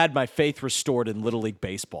I've had my faith restored in Little League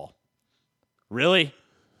baseball. Really?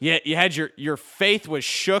 Yeah, you had your faith was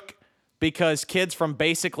shook because kids from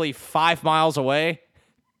basically 5 miles away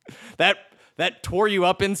That tore you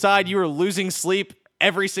up inside. You were losing sleep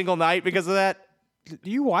every single night because of that.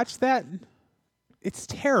 Do you watch that? It's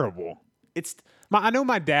terrible. I know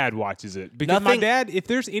my dad watches it because my dad, if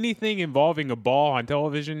there's anything involving a ball on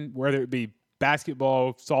television, whether it be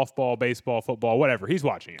basketball, softball, baseball, football, whatever, he's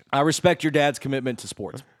watching it. I respect your dad's commitment to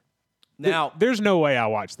sports. Now, there's no way I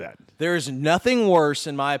watch that. There's nothing worse,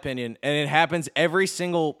 in my opinion, and it happens every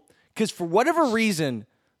single. Because for whatever reason,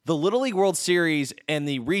 the Little League World Series and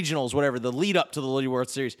the regionals, whatever, the lead up to the Little League World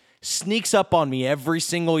Series sneaks up on me every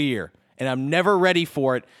single year. And I'm never ready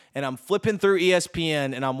for it. And I'm flipping through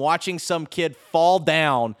ESPN and I'm watching some kid fall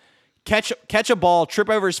down, catch a ball,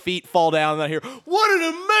 trip over his feet, fall down, and I hear, "What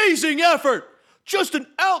an amazing effort! Just an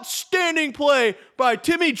outstanding play by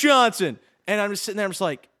Timmy Johnson." And I'm just sitting there, I'm just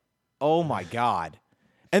like, oh my God.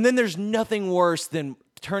 And then there's nothing worse than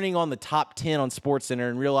turning on the top 10 on SportsCenter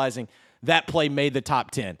and realizing that play made the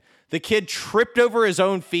top 10. The kid tripped over his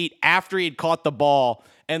own feet after he had caught the ball,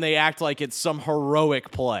 and they act like it's some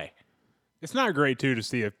heroic play. It's not great, too, to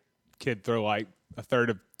see a kid throw like a third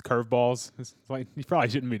of curveballs. It's like, you probably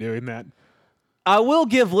shouldn't be doing that. I will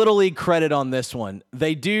give Little League credit on this one.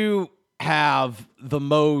 They do have the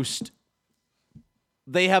most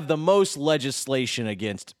legislation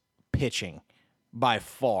against pitching by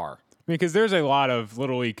far. Because there's a lot of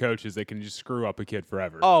Little League coaches that can just screw up a kid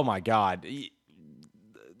forever. Oh, my God.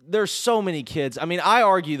 There's so many kids. I mean, I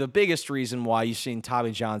argue the biggest reason why you've seen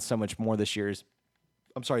Tommy John so much more these years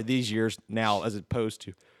now as opposed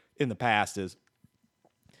to in the past is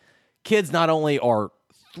kids not only are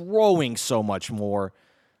throwing so much more,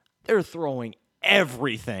 they're throwing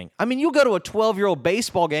everything. I mean, you'll go to a 12-year-old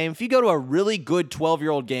baseball game. If you go to a really good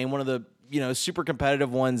 12-year-old game, one of the super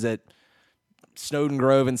competitive ones at Snowden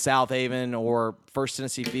Grove in South Haven or First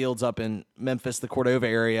Tennessee Fields up in Memphis, the Cordova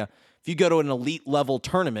area, if you go to an elite level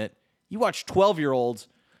tournament, you watch 12-year-olds,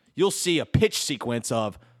 you'll see a pitch sequence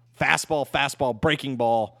of fastball, breaking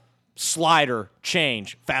ball, slider,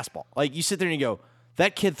 change, fastball. Like, you sit there and you go,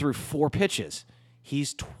 that kid threw 4 pitches.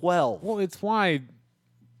 He's 12. Well, it's why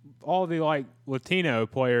all the Latino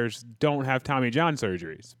players don't have Tommy John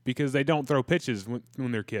surgeries, because they don't throw pitches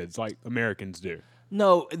when they're kids like Americans do.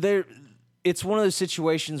 No, it's one of those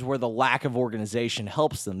situations where the lack of organization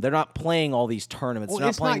helps them. They're not playing all these tournaments. Well,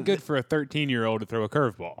 it's not good for a 13-year-old to throw a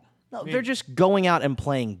curveball. No, they're just going out and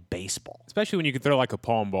playing baseball. Especially when you could throw like a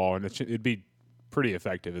palm ball, and it'd be pretty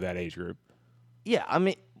effective at that age group. Yeah, I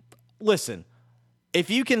mean, listen, if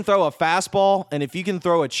you can throw a fastball and if you can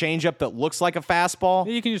throw a changeup that looks like a fastball,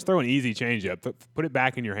 you can just throw an easy changeup. Put it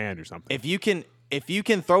back in your hand or something. If you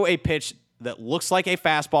can throw a pitch that looks like a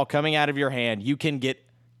fastball coming out of your hand, you can get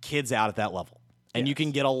kids out at that level, and you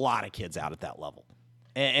can get a lot of kids out at that level.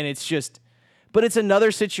 And it's just, but it's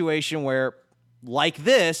another situation where, like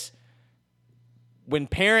this, when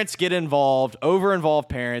parents get involved, over-involved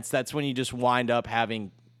parents, that's when you just wind up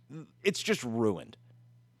having, it's just ruined.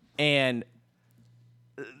 And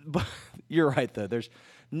but you're right, though. There's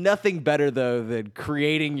nothing better, though, than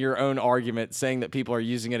creating your own argument, saying that people are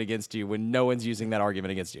using it against you when no one's using that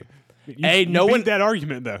argument against you. No one that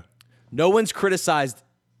argument, though. No one's criticized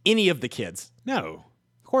any of the kids. No,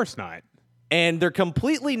 of course not. And they're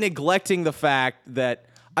completely neglecting the fact that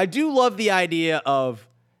I do love the idea of,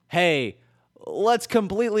 hey, let's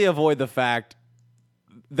completely avoid the fact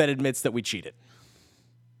that admits that we cheated.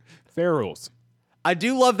 Fair rules. I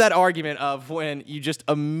do love that argument of when you just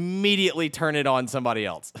immediately turn it on somebody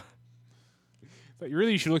else. So you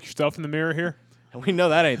really should look yourself in the mirror here. And we know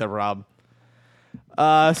that ain't the problem.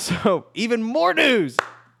 So even more news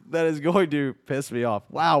that is going to piss me off.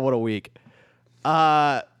 Wow, what a week.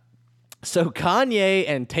 So Kanye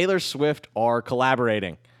and Taylor Swift are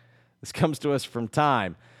collaborating. This comes to us from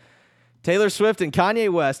Time. Taylor Swift and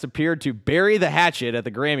Kanye West appeared to bury the hatchet at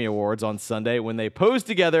the Grammy Awards on Sunday when they posed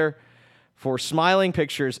together for smiling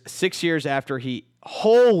pictures 6 years after he...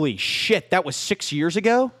 Holy shit, that was 6 years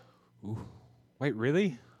ago? Ooh. Wait,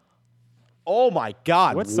 really? Oh my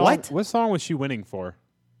God, what? What song was she winning for?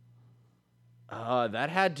 That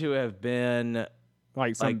had to have been...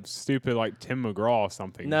 Like some stupid, like Tim McGraw or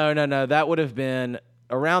something. No. That would have been...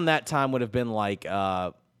 Around that time would have been like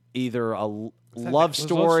either a Love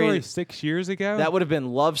Story 6 years ago? That would have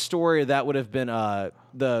been Love Story, or that would have been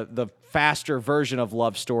the faster version of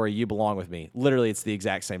Love Story, You Belong With Me. Literally, it's the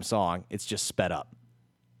exact same song. It's just sped up.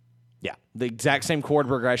 Yeah, the exact same chord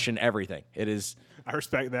progression, everything. It is... I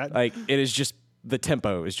respect that. Like, it is just... The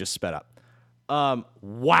tempo is just sped up.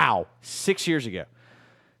 Wow. 6 years ago.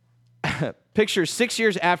 Picture 6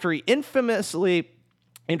 years after he infamously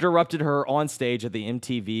interrupted her on stage at the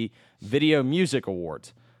MTV Video Music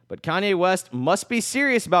Awards But Kanye West must be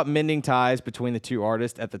serious about mending ties between the two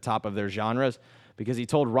artists at the top of their genres, because he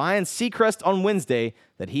told Ryan Seacrest on Wednesday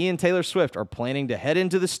that he and Taylor Swift are planning to head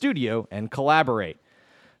into the studio and collaborate.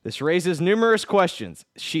 This raises numerous questions.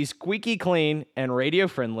 She's squeaky clean and radio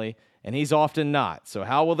friendly, and he's often not. So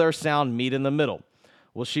how will their sound meet in the middle?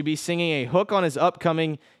 Will she be singing a hook on his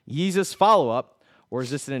upcoming Yeezus follow-up, or is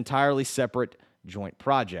this an entirely separate joint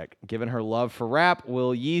project? Given her love for rap,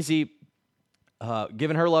 will Yeezy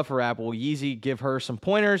give her some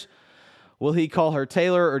pointers? Will he call her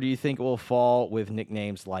Taylor, or do you think it will fall with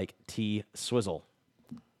nicknames like T Swizzle?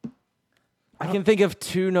 I can think of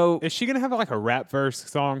two. Is she gonna have like a rap verse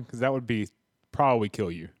song? Because that would be probably kill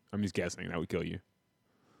you. I'm just guessing that would kill you.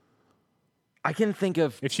 I can think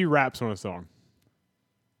of if she raps on a song.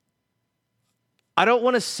 I don't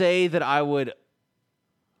want to say that I would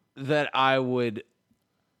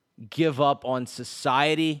give up on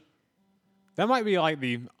society. That might be like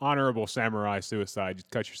the honorable samurai suicide. Just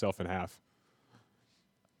cut yourself in half.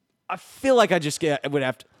 I feel like I would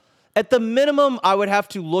have to, at the minimum, I would have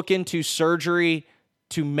to look into surgery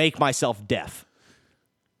to make myself deaf.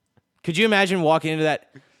 Could you imagine walking into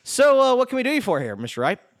that? So, what can we do you for here, Mr.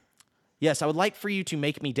 Wright? Yes, I would like for you to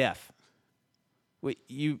make me deaf. Wait,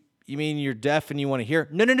 you mean you're deaf and you want to hear?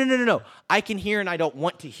 No. I can hear and I don't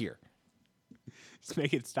want to hear. Just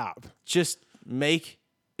make it stop. Just make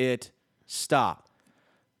it stop.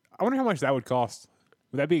 I wonder how much that would cost.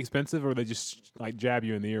 Would that be expensive, or would they just like jab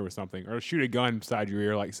you in the ear with something, or shoot a gun beside your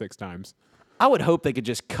ear like 6 times? I would hope they could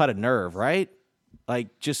just cut a nerve, right?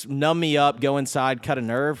 Like just numb me up, go inside, cut a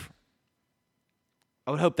nerve.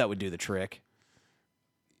 I would hope that would do the trick.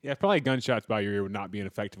 Yeah, probably gunshots by your ear would not be an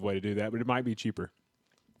effective way to do that, but it might be cheaper.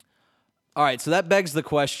 All right, so that begs the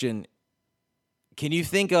question: can you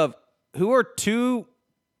think of who are two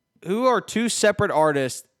separate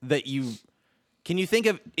artists that you? Can you think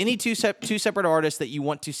of any two separate artists that you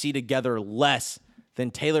want to see together less than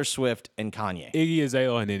Taylor Swift and Kanye? Iggy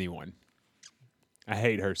Azalea and anyone. I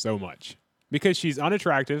hate her so much because she's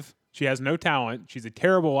unattractive. She has no talent. She's a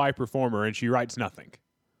terrible live performer, and she writes nothing.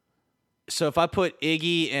 So if I put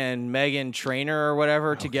Iggy and Meghan Trainor or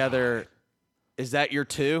whatever together, is that your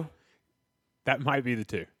two? That might be the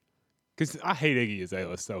two. Because I hate Iggy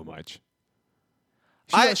Azalea so much.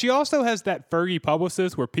 She also has that Fergie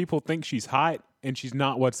publicist where people think she's hot, and she's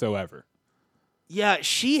not whatsoever. Yeah,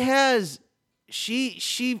 she has.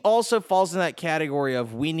 She also falls in that category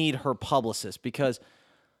of we need her publicist, because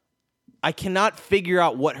I cannot figure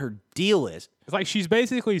out what her deal is. It's like she's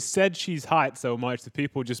basically said she's hot so much that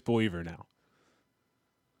people just believe her now.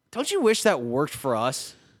 Don't you wish that worked for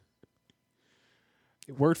us?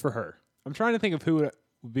 It worked for her. I'm trying to think of who would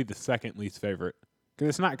be the second least favorite, because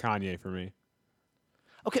it's not Kanye for me.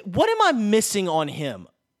 Okay, what am I missing on him?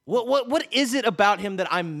 What is it about him that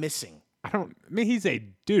I'm missing? I mean, he's a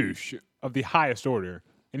douche of the highest order,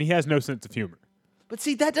 and he has no sense of humor. But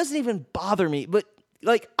see, that doesn't even bother me. But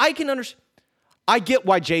like, I can understand. I get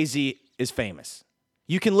why Jay-Z is famous.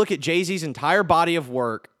 You can look at Jay-Z's entire body of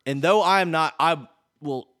work, and though I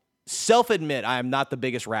will self-admit I am not the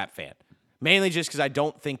biggest rap fan, mainly just because I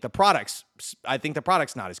think the product's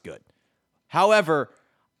not as good. However,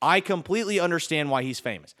 I completely understand why he's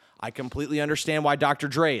famous. I completely understand why Dr.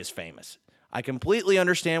 Dre is famous. I completely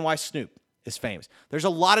understand why Snoop is famous. There's a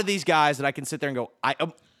lot of these guys that I can sit there and go,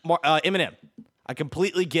 Eminem, I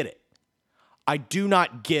completely get it. I do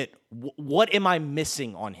not get, what am I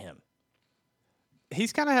missing on him?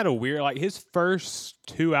 He's kind of had a weird, like his first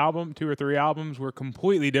 2 or 3 albums were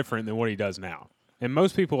completely different than what he does now. And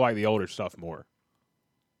most people like the older stuff more.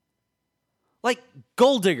 Like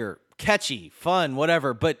Gold Digger, catchy, fun,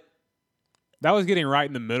 whatever, but that was getting right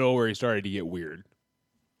in the middle where he started to get weird.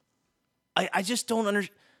 I just don't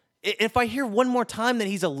understand. If I hear one more time that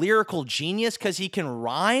he's a lyrical genius because he can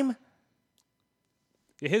rhyme.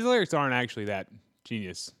 Yeah, his lyrics aren't actually that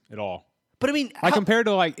genius at all. But I mean, compared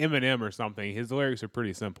to like Eminem or something, his lyrics are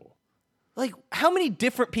pretty simple. Like, how many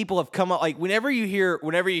different people have come up? Like, whenever you hear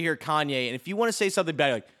Kanye, and if you want to say something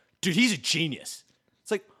bad, like, dude, he's a genius.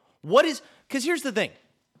 It's like, what is? Because here's the thing.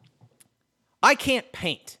 I can't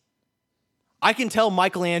paint. I can tell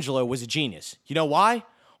Michelangelo was a genius. You know why?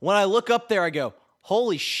 When I look up there, I go,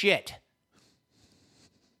 holy shit.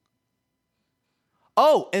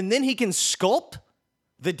 Oh, and then he can sculpt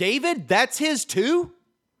the David? That's his too?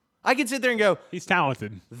 I can sit there and go, he's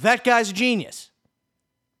talented. That guy's a genius.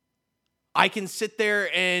 I can sit there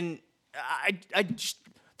and I just,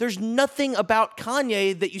 there's nothing about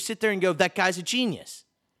Kanye that you sit there and go, that guy's a genius.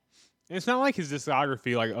 It's not like his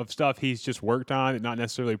discography, like of stuff he's just worked on and not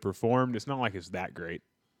necessarily performed. It's not like it's that great.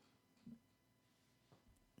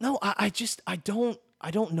 No, I don't.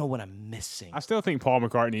 I don't know what I'm missing. I still think Paul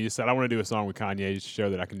McCartney just said, I want to do a song with Kanye just to show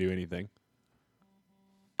that I can do anything.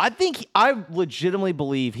 I legitimately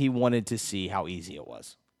believe he wanted to see how easy it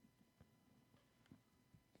was.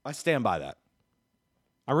 I stand by that.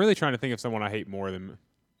 I'm really trying to think of someone I hate more than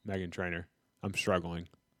Meghan Trainor. I'm struggling.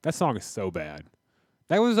 That song is so bad.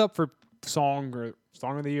 That was up for song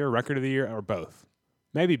of the year, record of the year, or both.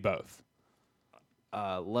 Maybe both.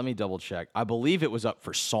 Let me double check. I believe it was up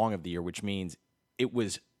for song of the year, which means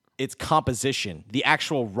its composition, the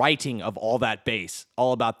actual writing of all that bass,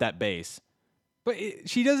 all about that bass. But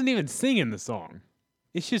she doesn't even sing in the song.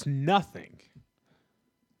 It's just nothing.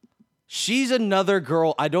 She's another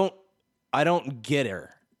girl. I don't get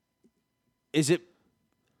her. Is it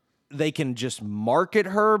they can just market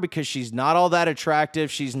her because she's not all that attractive,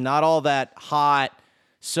 she's not all that hot,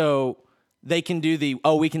 so they can do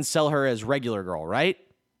we can sell her as regular girl, right?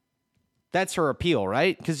 That's her appeal,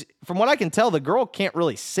 right? Because from what I can tell, the girl can't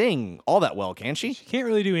really sing all that well, can she? She can't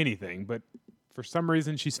really do anything, but for some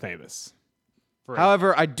reason she's famous.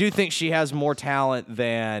 However, I do think she has more talent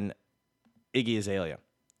than Iggy Azalea.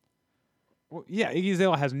 Well, yeah, Iggy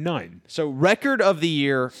Azalea has none. So record of the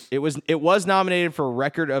year, it was nominated for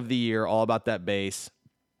record of the year, all about that bass.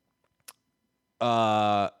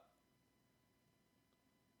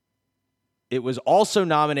 It was also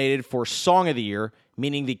nominated for song of the year,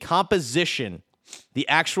 meaning the composition, the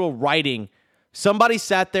actual writing. Somebody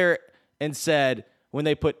sat there and said, when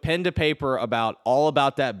they put pen to paper all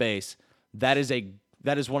about that bass, that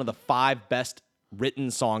is one of the 5 best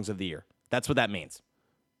written songs of the year. That's what that means.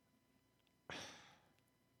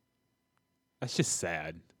 That's just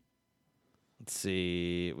sad. Let's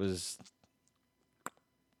see.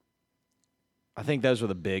 I think those were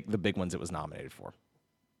the big ones it was nominated for.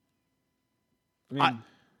 I mean,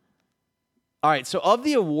 all right, so of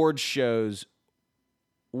the awards shows,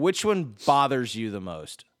 which one bothers you the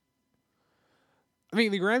most? I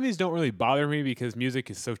mean, the Grammys don't really bother me because music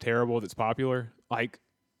is so terrible that's popular. Like,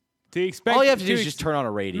 to expect all you have to do is just turn on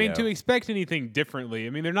a radio. I mean, to expect anything differently, I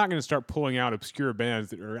mean, they're not going to start pulling out obscure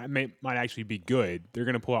bands that might actually be good. They're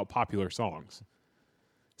going to pull out popular songs.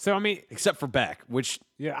 So, I mean... Except for Beck, which...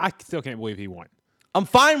 Yeah, I still can't believe he won. I'm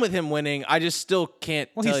fine with him winning. I just still can't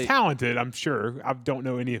tell he's talented, I'm sure. I don't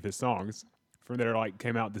know any of his songs from that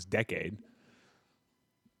came out this decade.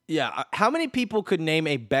 Yeah, how many people could name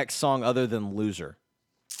a Beck song other than Loser?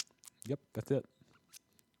 Yep, that's it.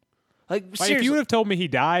 Like if you would have told me he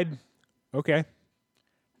died, okay.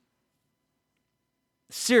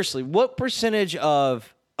 Seriously, what percentage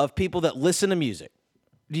of people that listen to music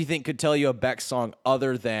do you think could tell you a Beck song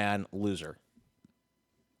other than Loser?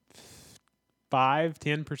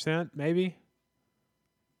 5-10%, maybe.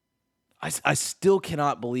 I still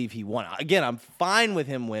cannot believe he won. Again, I'm fine with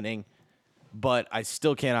him winning, but I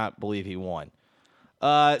still cannot believe he won.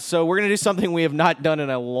 So we're going to do something we have not done in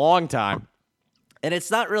a long time. And it's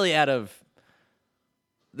not really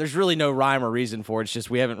there's really no rhyme or reason for it. It's just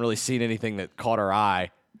we haven't really seen anything that caught our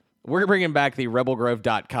eye. We're bringing back the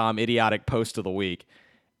rebelgrove.com idiotic post of the week.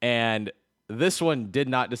 And this one did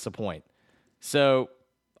not disappoint. So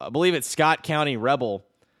I believe it's Scott County Rebel.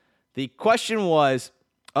 The question was,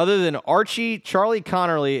 other than Archie, Charlie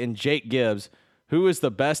Connerly, and Jake Gibbs, who is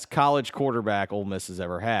the best college quarterback Ole Miss has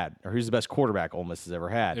ever had? Or who's the best quarterback Ole Miss has ever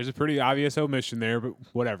had? There's a pretty obvious omission there, but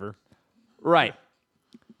whatever. Right.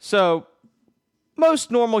 So most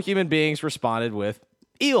normal human beings responded with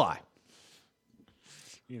Eli.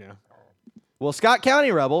 You know. Well, Scott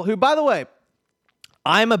County Rebel, who, by the way,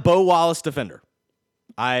 I'm a Bo Wallace defender.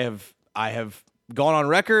 I have gone on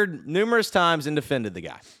record numerous times and defended the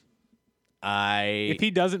guy. If he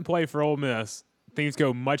doesn't play for Ole Miss, things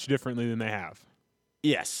go much differently than they have.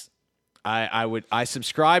 Yes. I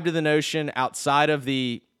subscribe to the notion outside of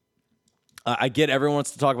the I get everyone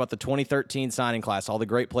wants to talk about the 2013 signing class, all the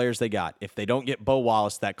great players they got. If they don't get Bo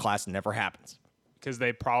Wallace, that class never happens. Because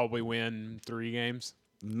they probably win 3 games?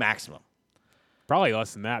 Maximum. Probably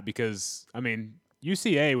less than that because, I mean,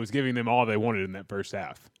 UCA was giving them all they wanted in that first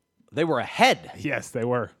half. They were ahead. Yes, they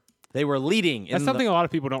were. They were leading. That's something a lot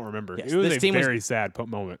of people don't remember. Yes, it was a very sad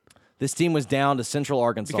moment. This team was down to Central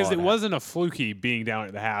Arkansas. Because it wasn't a fluky being down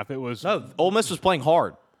at the half. It was... No, Ole Miss was playing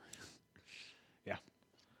hard. Yeah.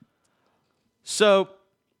 So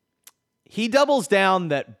he doubles down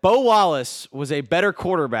that Bo Wallace was a better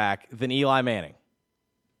quarterback than Eli Manning.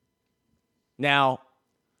 Now,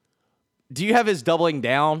 do you have his doubling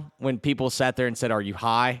down when people sat there and said, "Are you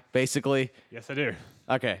high?" basically? Yes, I do.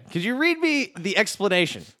 Okay. Could you read me the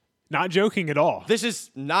explanation? Not joking at all. This is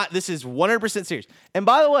 100% serious. And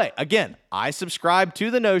by the way, again, I subscribe to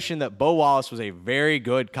the notion that Bo Wallace was a very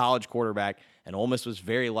good college quarterback, and Ole Miss was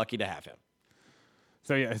very lucky to have him.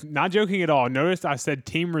 So, yeah, not joking at all. Notice I said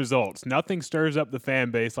team results. Nothing stirs up the fan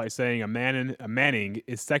base like saying a Manning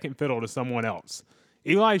is second fiddle to someone else.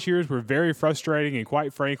 Eli's years were very frustrating and,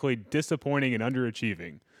 quite frankly, disappointing and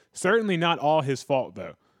underachieving. Certainly not all his fault,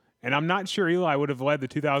 though. And I'm not sure Eli would have led the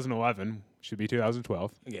 2011, should be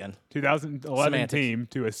 2012, again, 2011 Semantics. team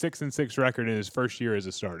to a 6-6 record in his first year as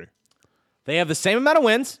a starter. They have the same amount of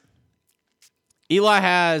wins. Eli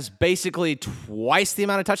has basically twice the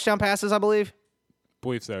amount of touchdown passes, I believe.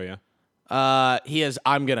 Believe so, yeah. He has,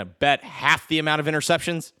 I'm going to bet, half the amount of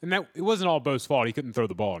interceptions. And that it wasn't all Bo's fault. He couldn't throw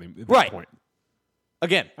the ball at that Right. point.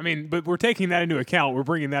 Again. I mean, but we're taking that into account. We're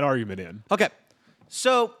bringing that argument in. Okay.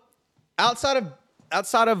 So outside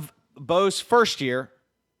of Bo's first year,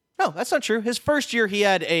 no, that's not true. His first year, he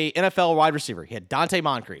had a NFL wide receiver. He had Dante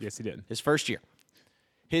Moncrief. Yes, he did. His first year.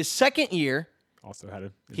 His second year, Also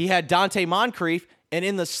had he had Dante Moncrief, and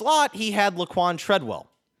in the slot, he had Laquan Treadwell.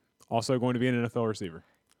 Also going to be an NFL receiver.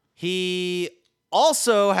 He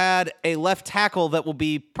also had a left tackle that will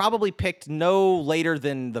be probably picked no later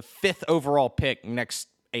than the 5th overall pick next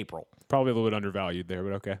April. Probably a little bit undervalued there,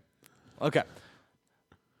 but okay. Okay.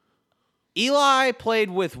 Eli played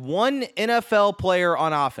with one NFL player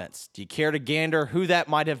on offense. Do you care to gander who that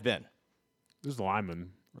might have been? This is a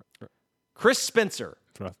lineman. Chris Spencer,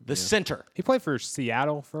 the Yeah. center. He played for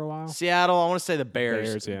Seattle for a while. Seattle, I want to say the Bears.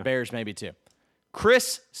 Bears, yeah. Bears maybe too.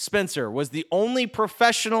 Chris Spencer was the only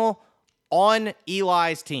professional on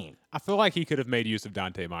Eli's team. I feel like he could have made use of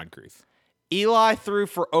Dante Moncrief. Eli threw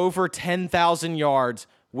for over 10,000 yards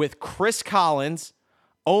with Chris Collins,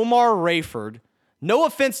 Omar Rayford. No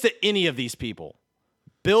offense to any of these people.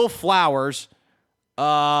 Bill Flowers.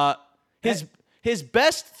 His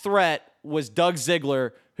best threat was Doug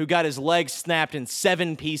Ziegler, who got his leg snapped in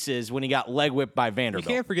 7 pieces when he got leg whipped by You Vanderbilt.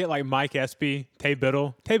 can't forget like Mike Espy, Tay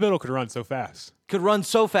Biddle. Tay Biddle could run so fast. Could run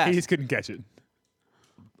so fast. He just couldn't catch it.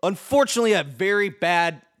 Unfortunately, a very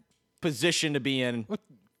bad position to be in. Well,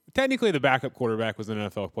 technically, the backup quarterback was an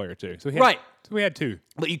NFL player too. So we had 2.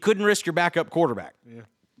 But you couldn't risk your backup quarterback,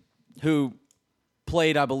 who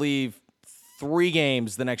played, I believe, 3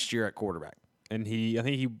 games the next year at quarterback. And I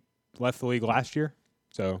think he left the league last year.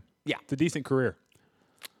 So Yeah. it's a decent career.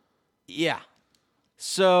 Yeah.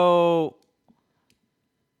 So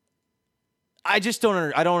I just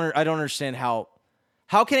don't understand how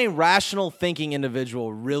can a rational thinking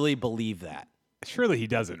individual really believe that? Surely he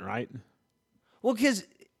doesn't, right? Well, because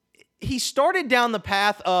he started down the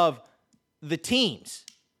path of the teams.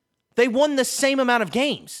 They won the same amount of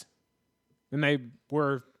games. And they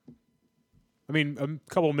were, I mean,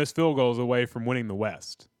 a couple of missed field goals away from winning the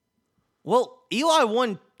West. Well, Eli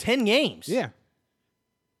won 10 games. Yeah.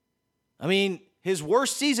 I mean, his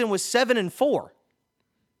worst season was 7-4.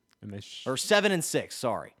 And they or 7-6,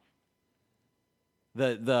 sorry.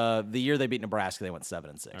 The year they beat Nebraska, they went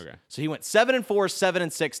 7-6. Okay. So he went 7-4,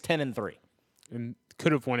 7-6, 10-3. And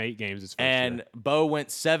could have won 8 games his first And year. Bo went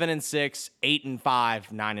 7-6, 8-5,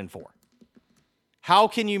 9-4. How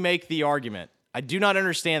can you make the argument? I do not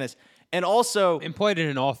understand this. And also, and played in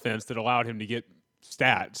an offense that allowed him to get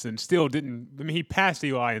stats and still didn't. I mean, he passed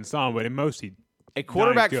Eli in some, but in most he. a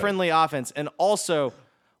quarterback-friendly offense. And also,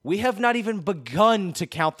 we have not even begun to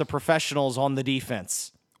count the professionals on the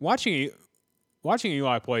defense. Watching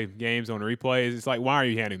Eli play games on replays, it's like, why are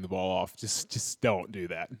you handing the ball off? Just don't do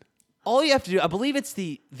that. All you have to do, I believe it's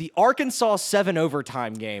the Arkansas 7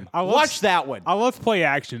 overtime game. Watch that one. I love play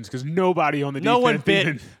actions because nobody on the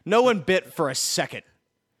defense. No one bit for a second.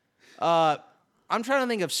 I'm trying to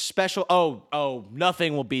think of special. Oh,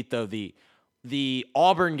 nothing will beat though the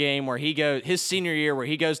Auburn game where he goes his senior year where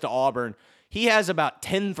he goes to Auburn. He has about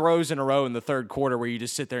 10 throws in a row in the third quarter where you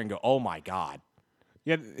just sit there and go, oh my God.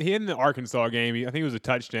 Yeah, he had in the Arkansas game. I think it was a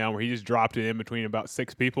touchdown where he just dropped it in between about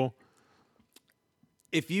 6 people.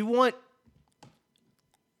 If you want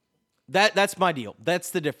that's my deal. That's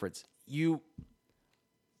the difference.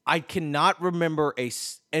 I cannot remember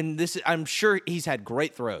I'm sure he's had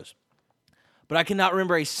great throws, but I cannot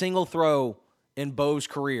remember a single throw in Bo's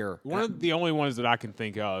career. One of the only ones that I can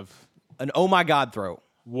think of, an oh my God throw,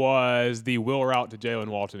 was the wheel route to Jalen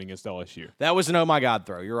Walton against LSU. That was an oh my God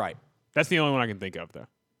throw. You're right. That's the only one I can think of, though.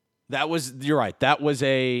 You're right. That was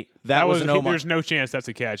an oh my. There's no chance that's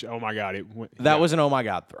a catch. Oh my God! That was an oh my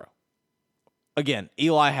God throw. Again,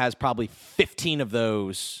 Eli has probably 15 of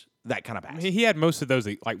those. That kind of pass. I mean, he had most of those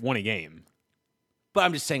like one a game. But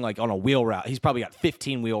I'm just saying, like on a wheel route, he's probably got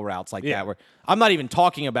 15 wheel routes like that. Where I'm not even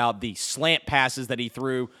talking about the slant passes that he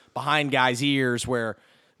threw behind guys' ears, where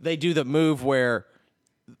they do the move where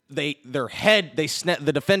the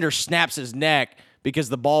defender snaps his neck because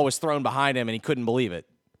the ball was thrown behind him and he couldn't believe it.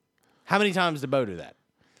 How many times did Bo do that?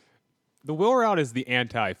 The wheel route is the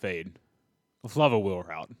anti-fade. I love a wheel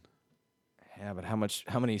route. Yeah, but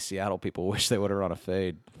how many Seattle people wish they would have run a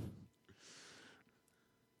fade?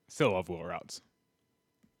 Still love wheel routes.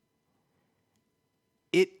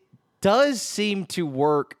 It does seem to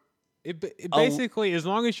work. It basically, as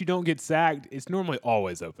long as you don't get sacked, it's normally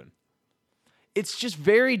always open. It's just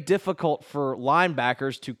very difficult for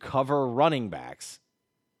linebackers to cover running backs,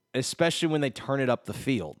 especially when they turn it up the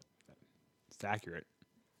field. It's accurate.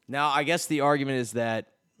 Now, I guess the argument is that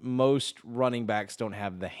most running backs don't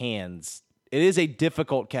have the hands. It is a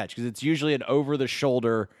difficult catch because it's usually an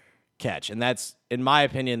over-the-shoulder catch, and that's, in my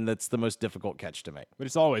opinion, that's the most difficult catch to make. But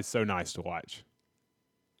it's always so nice to watch.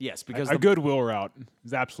 Yes, because a good wheel route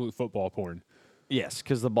is absolute football porn. Yes,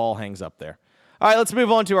 because the ball hangs up there. All right, let's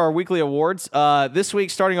move on to our weekly awards. This week,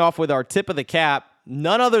 starting off with our tip of the cap,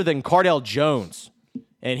 none other than Cardell Jones.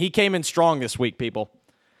 And he came in strong this week, people.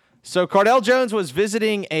 So Cardell Jones was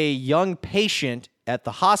visiting a young patient at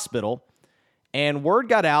the hospital, and word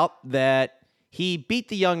got out that he beat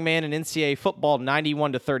the young man in NCAA football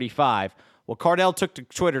 91-35. Well, Cardell took to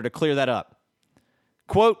Twitter to clear that up.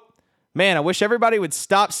 Quote, "Man, I wish everybody would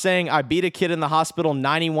stop saying I beat a kid in the hospital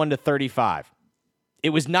 91-35.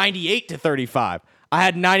 It was 98-35. I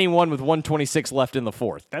had 91 with 126 left in the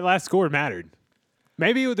fourth." That last score mattered.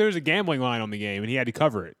 Maybe there was a gambling line on the game and he had to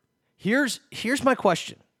cover it. Here's my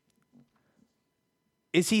question.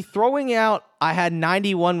 Is he throwing out I had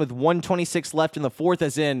 91 with 126 left in the fourth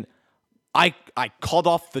as in I called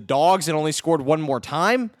off the dogs and only scored one more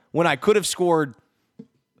time when I could have scored?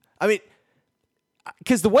 I mean,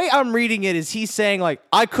 because the way I'm reading it is he's saying, like,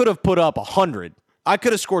 I could have put up 100. I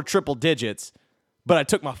could have scored triple digits, but I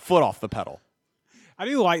took my foot off the pedal. I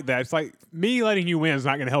do like that. It's like me letting you win is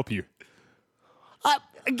not going to help you.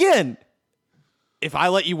 Again, if I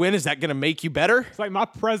let you win, is that going to make you better? It's like my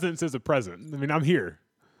presence is a present. I mean, I'm here.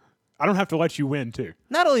 I don't have to let you win, too.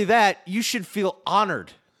 Not only that, you should feel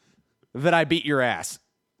honored that I beat your ass.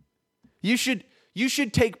 You should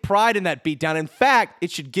take pride in that beatdown. In fact,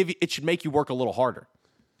 it should make you work a little harder.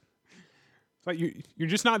 It's like you're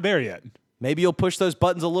just not there yet. Maybe you'll push those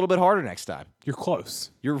buttons a little bit harder next time. You're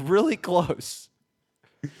close. You're really close.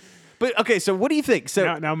 But okay, so what do you think? So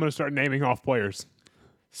now I'm going to start naming off players.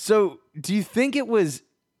 So do you think it was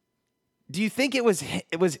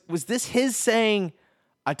this his saying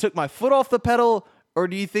I took my foot off the pedal, or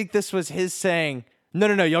do you think this was his saying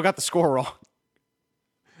no, y'all got the score wrong?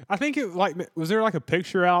 I think was there like a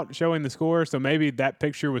picture out showing the score? So maybe that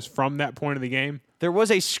picture was from that point of the game. There was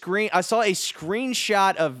a screen. I saw a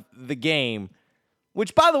screenshot of the game,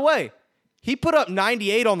 which, by the way, he put up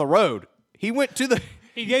 98 on the road. He went to the.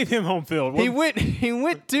 He gave him home field. He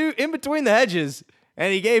went to in between the hedges,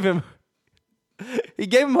 and he gave him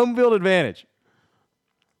home field advantage.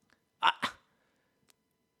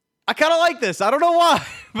 I kind of like this. I don't know why,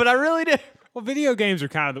 but I really do. Well, video games are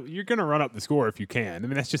kind of you're going to run up the score if you can. I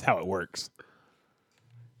mean, that's just how it works.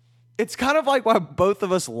 It's kind of like why both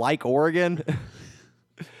of us like Oregon.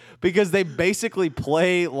 Because they basically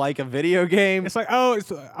play like a video game. It's like,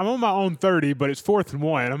 I'm on my own 30, but it's 4th and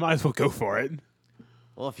 1. I might as well go for it.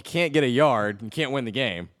 Well, if you can't get a yard, you can't win the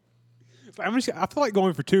game. I feel like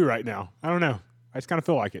going for 2 right now. I don't know. I just kind of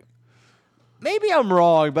feel like it. Maybe I'm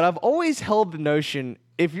wrong, but I've always held the notion,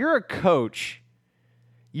 if you're a coach,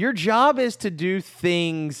 your job is to do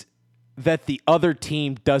things that the other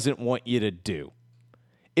team doesn't want you to do.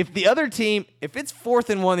 If it's 4th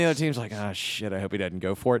and 1, the other team's like, oh, shit, I hope he doesn't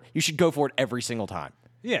go for it. You should go for it every single time.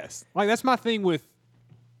 Yes. Like, that's my thing with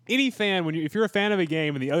any fan. If you're a fan of a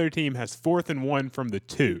game and the other team has 4th and 1 from the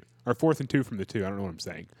 2, or 4th and 2 from the 2, I don't know what I'm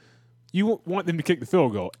saying. You want them to kick the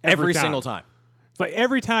field goal every single time. It's like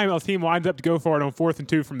every time a team lines up to go for it on 4th and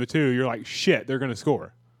 2 from the 2, you're like, shit, they're going to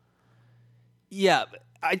score. Yeah,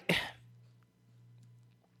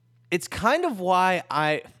 it's kind of why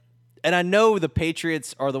and I know the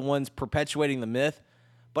Patriots are the ones perpetuating the myth,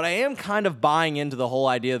 but I am kind of buying into the whole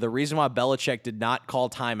idea. The reason why Belichick did not call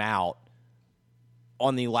timeout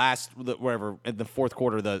on in the fourth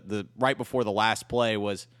quarter, the right before the last play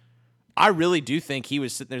was, I really do think he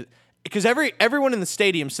was sitting there because everyone in the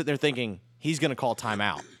stadium sitting there thinking he's going to call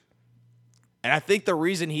timeout. And I think the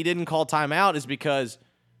reason he didn't call timeout is because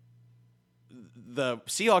the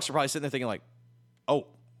Seahawks are probably sitting there thinking like, oh,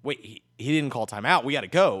 wait, he didn't call timeout. We got to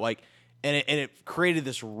go. Like, and it created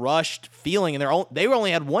this rushed feeling, and they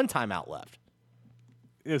only had one timeout left.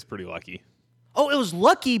 It was pretty lucky. Oh, it was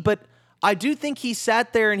lucky, but I do think he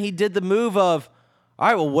sat there and he did the move of, all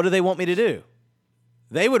right, well, what do they want me to do?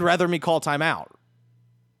 They would rather me call timeout.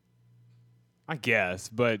 I guess,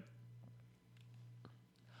 but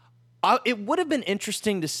It would have been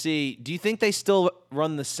interesting to see. Do you think they still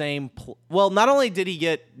run the same? Well, not only did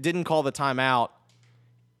he didn't call the timeout.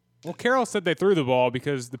 Well, Carroll said they threw the ball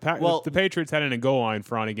because the Patriots had in a goal line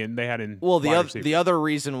front again. They had in the other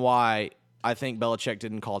reason why I think Belichick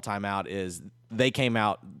didn't call timeout is they came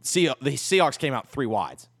out. The Seahawks came out 3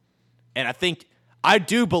 wides, and I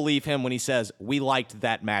do believe him when he says we liked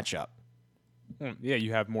that matchup. Yeah,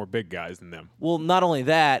 you have more big guys than them. Well, not only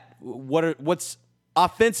that, what's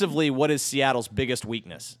offensively, what is Seattle's biggest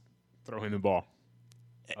weakness? Throwing the ball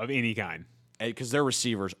of any kind. Because their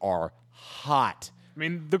receivers are hot. I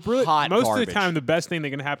mean, hot most garbage. of the time, the best thing that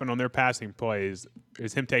can happen on their passing plays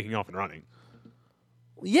is him taking off and running.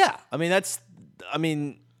 Yeah. I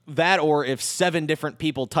mean, that or if 7 different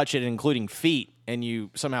people touch it, including feet, and you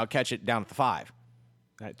somehow catch it down at the 5.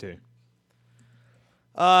 That too.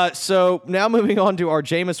 So now moving on to our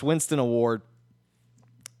Jameis Winston Award.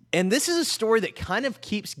 And this is a story that kind of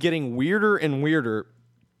keeps getting weirder and weirder.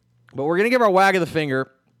 But we're going to give our wag of the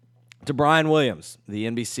finger to Brian Williams, the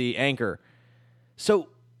NBC anchor. So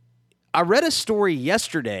I read a story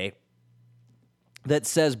yesterday that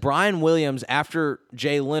says Brian Williams, after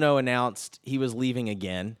Jay Leno announced he was leaving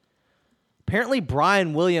again, apparently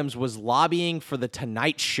Brian Williams was lobbying for the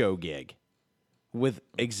Tonight Show gig with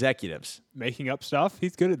executives. Making up stuff?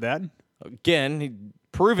 He's good at that. Again, he'd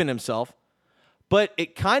proven himself. But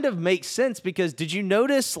it kind of makes sense because did you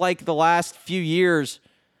notice, like, the last few years,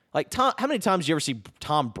 like, how many times did you ever see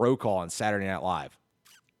Tom Brokaw on Saturday Night Live?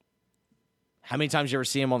 How many times did you ever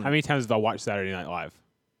see him on... How many times did I watch Saturday Night Live?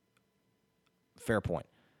 Fair point.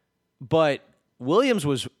 But Williams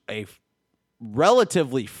was a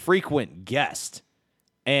relatively frequent guest.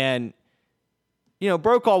 And, you know,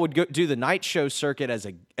 Brokaw would do the night show circuit as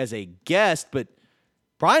a guest, but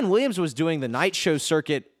Brian Williams was doing the night show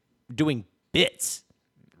circuit doing bits.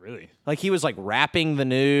 Really? Like he was like rapping the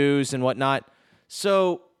news and whatnot.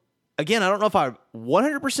 So again, I don't know if I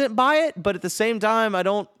 100% buy it, but at the same time, I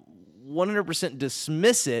don't 100%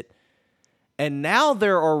 dismiss it. And now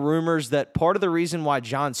there are rumors that part of the reason why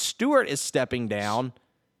Jon Stewart is stepping down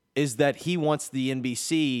is that he wants the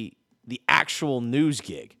NBC, the actual news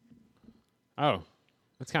gig. Oh,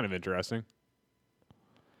 that's kind of interesting.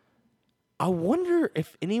 I wonder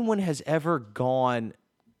if anyone has ever gone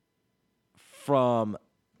from,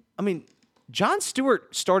 I mean, Jon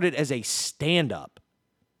Stewart started as a stand-up.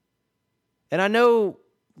 And I know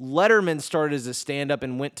Letterman started as a stand-up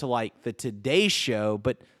and went to, like, the Today Show,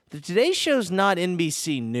 but the Today Show's not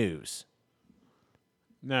NBC News.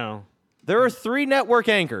 No. There are 3 network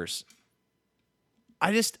anchors.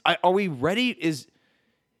 Are we ready?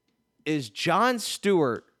 Is Jon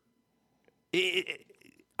Stewart,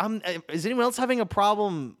 is anyone else having a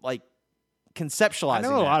problem, like, conceptualizing I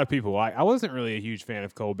know a that? lot of people. I wasn't really a huge fan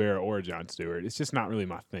of Colbert or Jon Stewart. It's just not really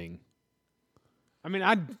my thing. I mean,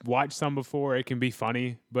 I'd watched some before. It can be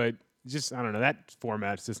funny, but just, I don't know. That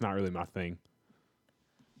format's just not really my thing.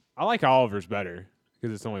 I like Oliver's better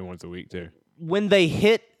because it's only once a week, too. When they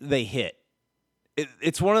hit, they hit.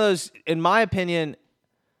 It's one of those, in my opinion,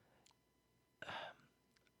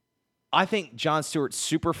 I think Jon Stewart's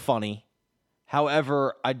super funny.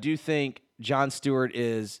 However, I do think Jon Stewart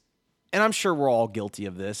is, and I'm sure we're all guilty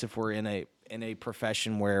of this if we're in a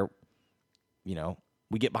profession where, you know,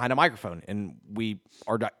 we get behind a microphone and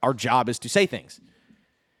our job is to say things.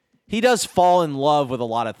 He does fall in love with a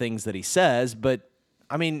lot of things that he says, but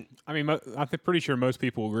I'm pretty sure most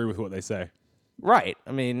people agree with what they say. Right.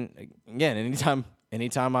 I mean, again,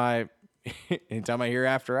 anytime I hear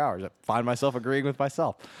After Hours, I find myself agreeing with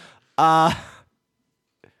myself. I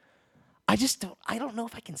don't know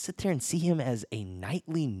if I can sit there and see him as a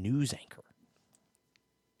nightly news anchor.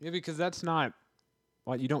 Yeah, because that's not,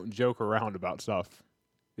 like, you don't joke around about stuff.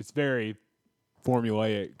 It's very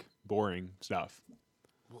formulaic, boring stuff.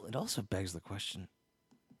 Well, it also begs the question,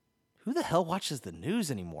 who the hell watches the news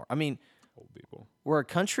anymore? I mean, old people. We're a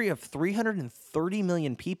country of 330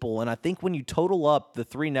 million people, and I think when you total up the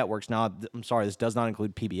 3 networks, now, I'm sorry, this does not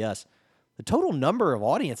include PBS, the total number of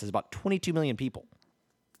audience is about 22 million people.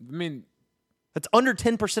 I mean, that's under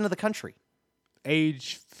 10% of the country.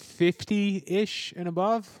 Age 50-ish and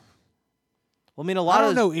above? Well, I mean, I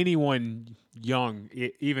don't know anyone young,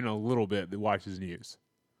 even a little bit, that watches news.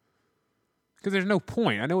 Because there's no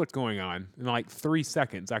point. I know what's going on. In like 3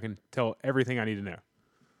 seconds, I can tell everything I need to know.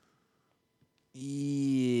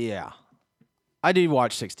 Yeah. I do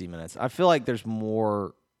watch 60 Minutes. I feel like there's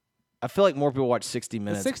more. I feel like more people watch 60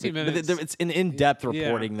 Minutes. 60 Minutes. It's an in-depth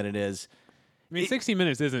reporting than it is. I mean, 60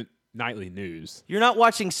 Minutes isn't nightly news. You're not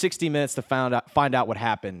watching 60 Minutes to find out what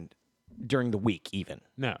happened during the week, even.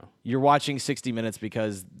 No. You're watching 60 Minutes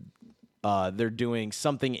because they're doing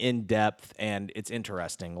something in depth, and it's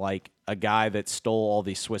interesting. Like a guy that stole all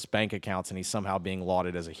these Swiss bank accounts, and he's somehow being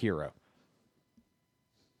lauded as a hero.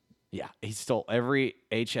 Yeah, he stole every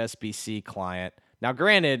HSBC client. Now,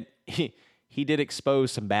 granted, he did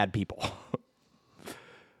expose some bad people.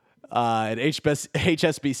 And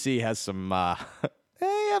HSBC has some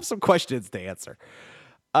they have some questions to answer.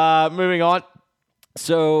 Moving on.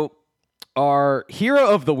 So our hero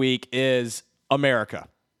of the week is America.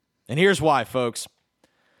 And here's why, folks.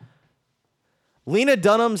 Lena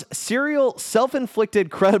Dunham's serial self-inflicted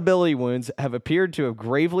credibility wounds have appeared to have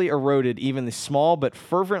gravely eroded even the small but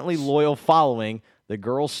fervently loyal following the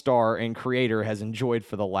girl star and creator has enjoyed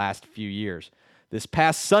for the last few years. This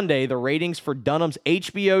past Sunday, the ratings for Dunham's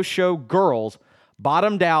HBO show Girls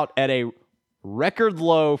bottomed out at a record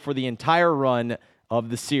low for the entire run of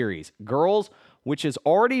the series. Girls, which has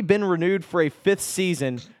already been renewed for a 5th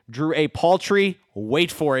season, drew a paltry,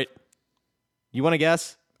 wait for it. You want to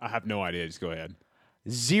guess? I have no idea. Just go ahead.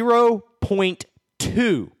 0.2.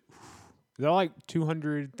 Is that like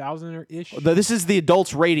 200,000-ish? This is the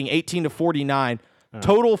adults rating, 18 to 49.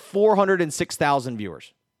 Total 406,000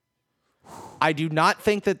 viewers. I do not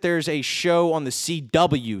think that there's a show on the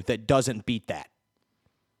CW that doesn't beat that.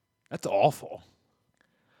 That's awful.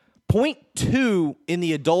 0.2 in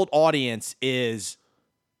the adult audience is...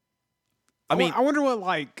 I wonder what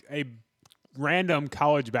like a random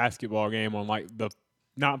college basketball game on like the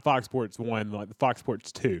not Fox Sports 1, like the Fox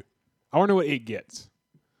Sports 2. I wonder what it gets.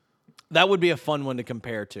 That would be a fun one to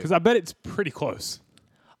compare to. Because I bet it's pretty close.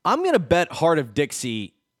 I'm going to bet Heart of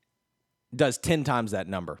Dixie does 10 times that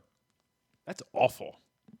number. That's awful.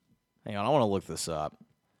 Hang on, I want to look this up.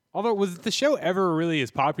 Although, was the show ever really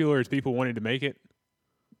as popular as people wanted to make it?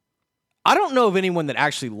 I don't know of anyone that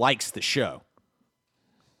actually likes the show.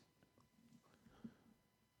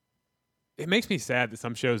 It makes me sad that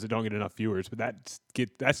some shows that don't get enough viewers, but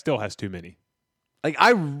that still has too many. Like,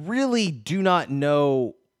 I really do not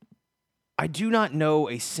know. I do not know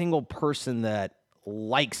a single person that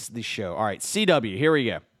likes the show. All right, CW, here we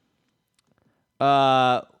go.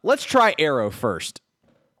 Let's try Arrow first.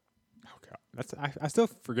 Oh God, I still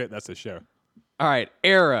forget that's a show. All right,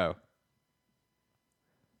 Arrow.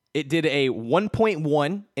 It did a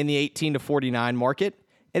 1.1 in the 18 to 49 market.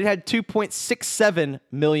 It had 2.67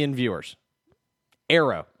 million viewers.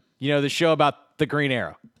 Arrow, the show about the Green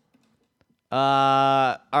Arrow.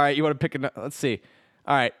 All right, you want to pick let's see.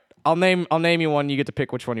 All right, I'll name you one. You get to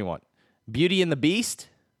pick which one you want. Beauty and the Beast,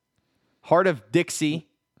 Heart of Dixie,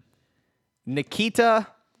 Nikita,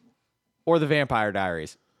 or The Vampire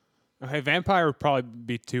Diaries. Okay, Vampire would probably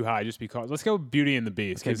be too high just because. Let's go Beauty and the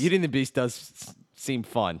Beast. Okay, Beauty and the Beast does seem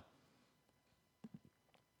fun.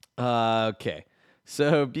 Okay,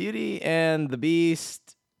 so Beauty and the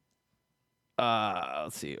Beast.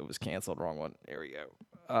 Let's see. It was canceled. Wrong one. Here we go.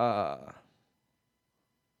 I'm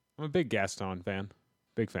a big Gaston fan.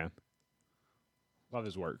 Big fan. Love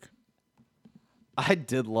his work. I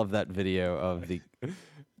did love that video of the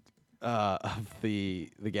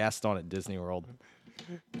Gaston at Disney World.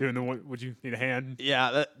 Doing the one, would you need a hand?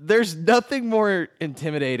 Yeah, there's nothing more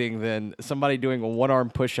intimidating than somebody doing a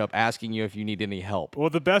one-arm push-up asking you if you need any help. Well,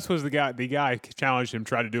 the best was the guy challenged him,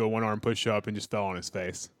 tried to do a one-arm push-up, and just fell on his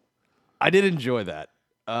face. I did enjoy that.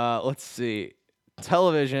 Let's see.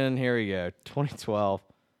 Television, here we go. 2012.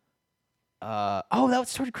 That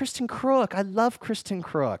started Kristen Crook. I love Kristen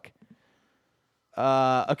Crook.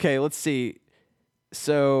 Okay, let's see.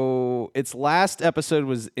 So its last episode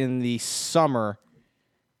was in the summer.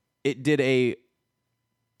 It did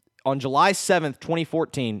on July 7th,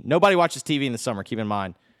 2014. Nobody watches TV in the summer, keep in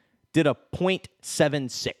mind. Did a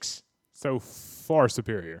 0.76. So far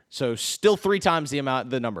superior. So still 3 times the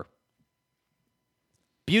number.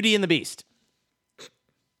 Beauty and the Beast.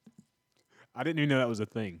 I didn't even know that was a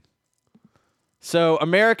thing. So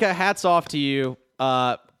America, hats off to you.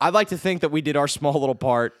 I'd like to think that we did our small little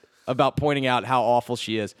part about pointing out how awful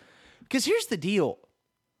she is. Because here's the deal.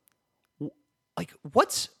 Like,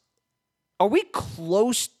 are we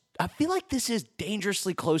close? I feel like this is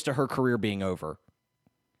dangerously close to her career being over.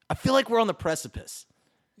 I feel like we're on the precipice.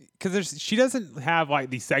 Because she doesn't have like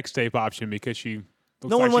the sex tape option because she looks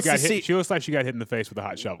no one wants to see. She looks like she got hit in the face with a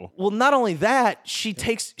hot shovel. Well, not only that,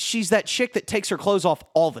 she's that chick that takes her clothes off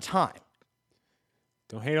all the time.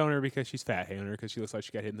 Don't hate on her because she's fat. Hate on her because she looks like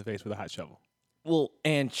she got hit in the face with a hot shovel. Well,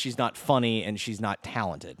 and she's not funny and she's not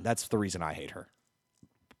talented. That's the reason I hate her.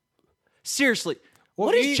 Seriously,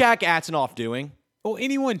 what is Jack Antonoff doing? Well,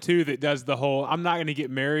 anyone, too, that does the whole, I'm not going to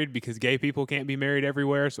get married because gay people can't be married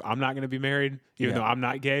everywhere, so I'm not going to be married, even though I'm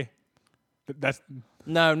not gay. That's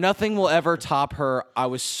No, nothing will ever top her. I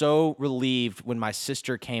was so relieved when my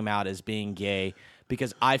sister came out as being gay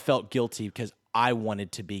because I felt guilty because I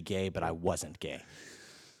wanted to be gay, but I wasn't gay.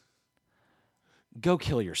 Go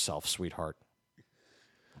kill yourself, sweetheart.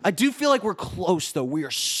 I do feel like we're close, though. We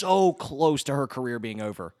are so close to her career being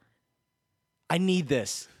over. I need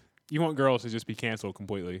this. You want girls to just be canceled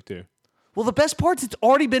completely, too. Well, the best part's it's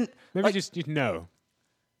already been... Maybe just, you know.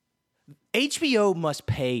 HBO must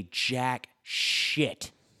pay jack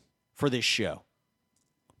shit for this show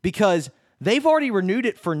because they've already renewed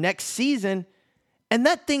it for next season, and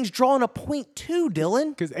that thing's drawing a .2, Dylan.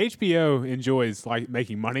 Because HBO enjoys like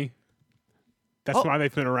making money. That's why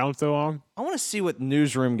they've been around so long. I want to see what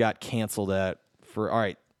Newsroom got canceled at for. All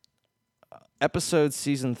right, episode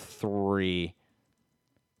season 3.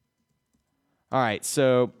 All right,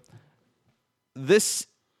 so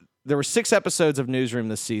there were 6 episodes of Newsroom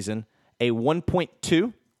this season. A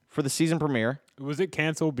 1.2 for the season premiere. Was it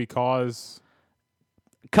canceled because?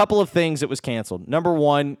 A couple of things it was canceled. Number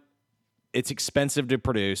 1, it's expensive to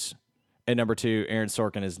produce. And number 2, Aaron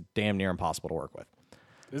Sorkin is damn near impossible to work with.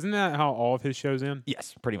 Isn't that how all of his shows end?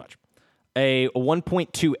 Yes, pretty much. A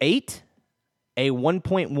 1.28, a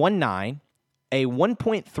 1.19, a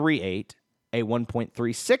 1.38, a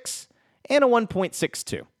 1.36, and a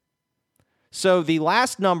 1.62. So the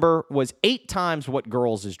last number was 8 times what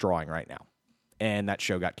Girls is drawing right now. And that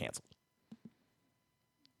show got canceled.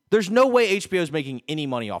 There's no way HBO is making any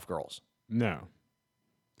money off Girls. No.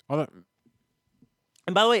 And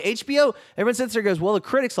by the way, HBO, everyone sits there and goes, well, the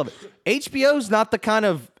critics love it. HBO's not the kind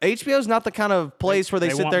of place where they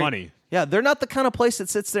sit want there. Money. Yeah, they're not the kind of place that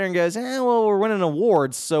sits there and goes, well, we're winning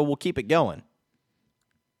awards, so we'll keep it going.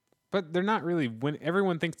 But they're not really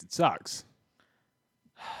everyone thinks it sucks.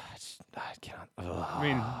 I can't. I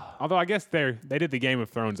mean, although I guess they did the Game of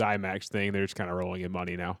Thrones IMAX thing. They're just kind of rolling in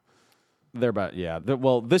money now. They're about, yeah.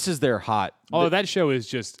 Well, this is their hot. Although that show is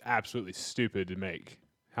just absolutely stupid to make.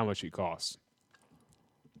 How much it costs.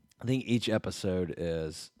 I think each episode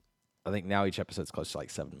is close to like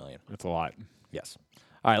 $7 million. That's a lot. Yes.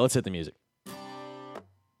 All right, let's hit the music.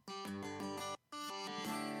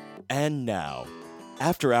 And now,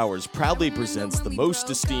 After Hours proudly presents the most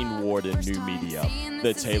esteemed award in new media,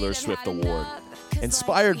 the Taylor Swift Award.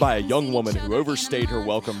 Inspired by a young woman who overstayed her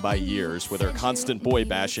welcome by years with her constant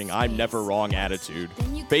boy-bashing, I'm never wrong attitude,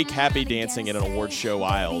 fake happy dancing in an award show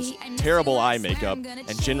aisles, terrible eye makeup,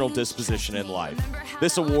 and general disposition in life.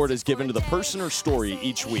 This award is given to the person or story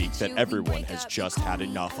each week that everyone has just had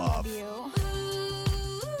enough of.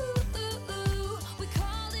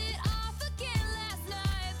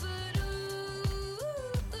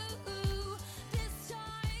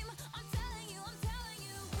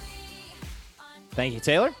 Thank you,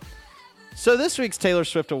 Taylor. So this week's Taylor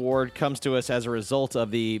Swift Award comes to us as a result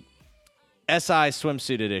of the SI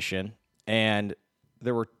Swimsuit Edition, and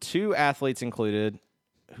there were 2 athletes included.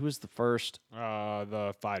 Who was the first?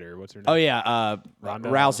 The fighter. What's her name? Oh, yeah. Ronda?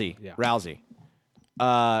 Rousey. Yeah. Rousey.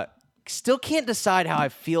 Still can't decide how I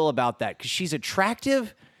feel about that because she's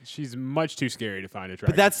attractive. She's much too scary to find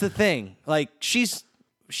attractive. But that's the thing. Like, she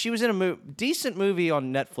was in a decent movie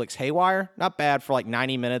on Netflix, Haywire. Not bad for like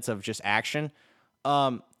 90 minutes of just action.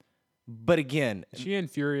 But again, is she in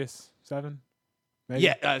Furious 7? Maybe?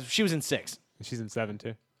 Yeah, she was in 6. She's in 7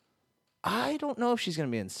 too. I don't know if she's going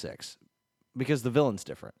to be in 6 because the villain's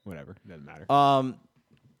different. Whatever, doesn't matter.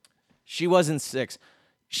 She was in 6.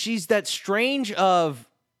 She's that strange of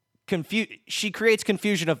she creates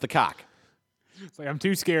confusion of the cock. It's like I'm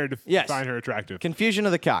too scared to find her attractive. Confusion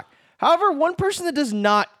of the cock. However, one person that does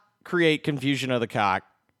not create confusion of the cock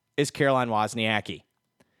is Caroline Wozniacki.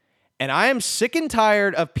 And I am sick and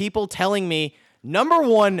tired of people telling me, number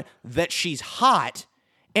 1, that she's hot,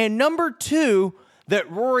 and number 2, that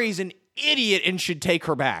Rory's an idiot and should take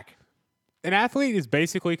her back. An athlete is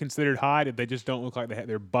basically considered hot if they just don't look like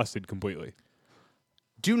they're busted completely.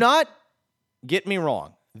 Do not get me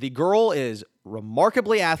wrong. The girl is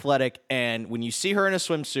remarkably athletic, and when you see her in a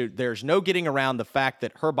swimsuit, there's no getting around the fact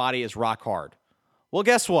that her body is rock hard. Well,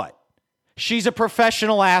 guess what? She's a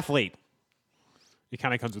professional athlete. It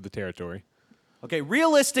kind of comes with the territory. Okay,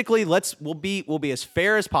 realistically, we'll be as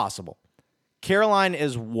fair as possible. Caroline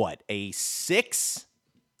is what, a 6?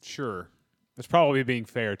 Sure. That's probably being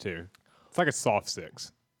fair, too. It's like a soft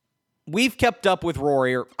 6. We've kept up with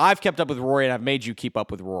Rory, or I've kept up with Rory, and I've made you keep up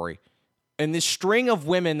with Rory. And this string of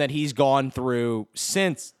women that he's gone through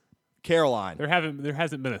since Caroline. There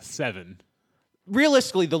hasn't been a 7.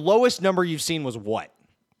 Realistically, the lowest number you've seen was what?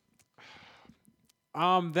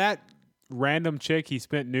 That random chick he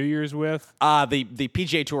spent New Year's with. The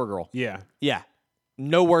PGA Tour girl. Yeah. Yeah.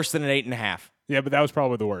 No worse than an 8.5. Yeah, but that was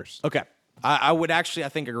probably the worst. Okay. I would actually, I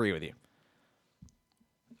think, agree with you.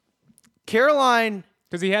 Caroline.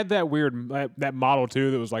 Because he had that weird, that model,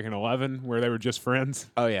 too, that was like an 11, where they were just friends.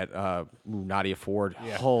 Oh, yeah. Nadia Ford.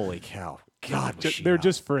 Yeah. Holy cow. God, they're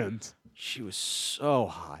just friends. She was so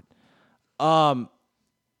hot.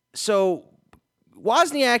 So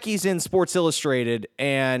Wozniacki's in Sports Illustrated,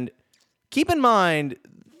 and keep in mind,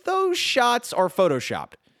 those shots are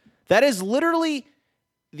photoshopped. That is literally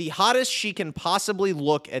the hottest she can possibly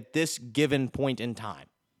look at this given point in time.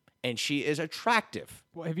 And she is attractive.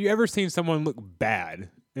 Well, have you ever seen someone look bad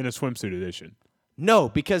in a swimsuit edition? No,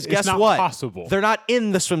 because guess not what? Possible. They're not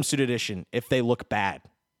in the swimsuit edition if they look bad.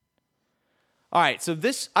 All right, so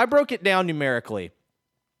I broke it down numerically.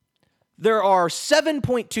 There are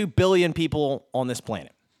 7.2 billion people on this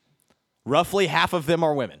planet. Roughly half of them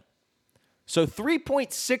are women. So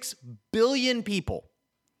 3.6 billion people.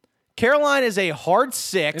 Caroline is a hard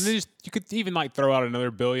 6. And then you could even like throw out another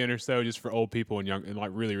billion or so just for old people and young and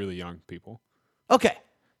like really, really young people. Okay.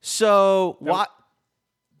 So what?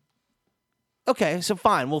 Okay, so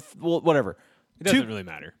fine. We'll whatever. It doesn't really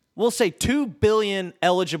matter. We'll say 2 billion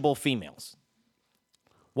eligible females.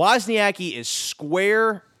 Wozniacki is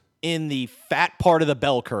square in the fat part of the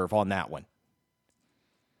bell curve on that one.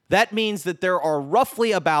 That means that there are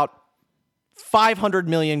roughly about 500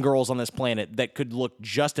 million girls on this planet that could look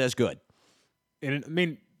just as good. And I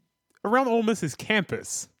mean, around Ole Miss's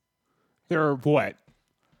campus, there are what?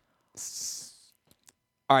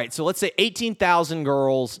 All right, so let's say 18,000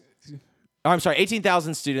 girls. I'm sorry,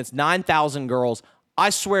 18,000 students, 9,000 girls. I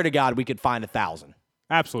swear to God, we could find 1,000.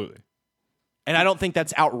 Absolutely. And I don't think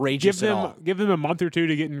that's outrageous at all. Give them a month or two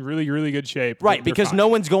to get in really, really good shape. Right, because no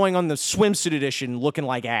one's going on the swimsuit edition looking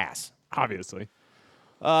like ass. Obviously.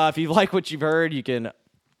 If you like what you've heard, you can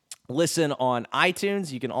listen on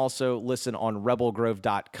iTunes. You can also listen on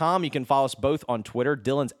rebelgrove.com. You can follow us both on Twitter.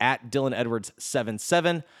 Dylan's at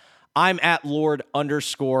DylanEdwards77. I'm at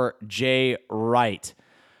Lord_J Wright.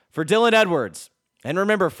 For Dylan Edwards, and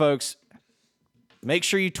remember, folks, make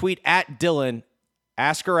sure you tweet at Dylan,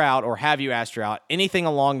 ask her out, or have you asked her out, anything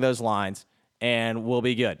along those lines, and we'll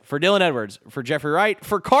be good. For Dylan Edwards, for Jeffrey Wright,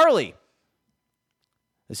 for Carly,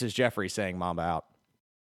 this is Jeffrey saying Mamba out.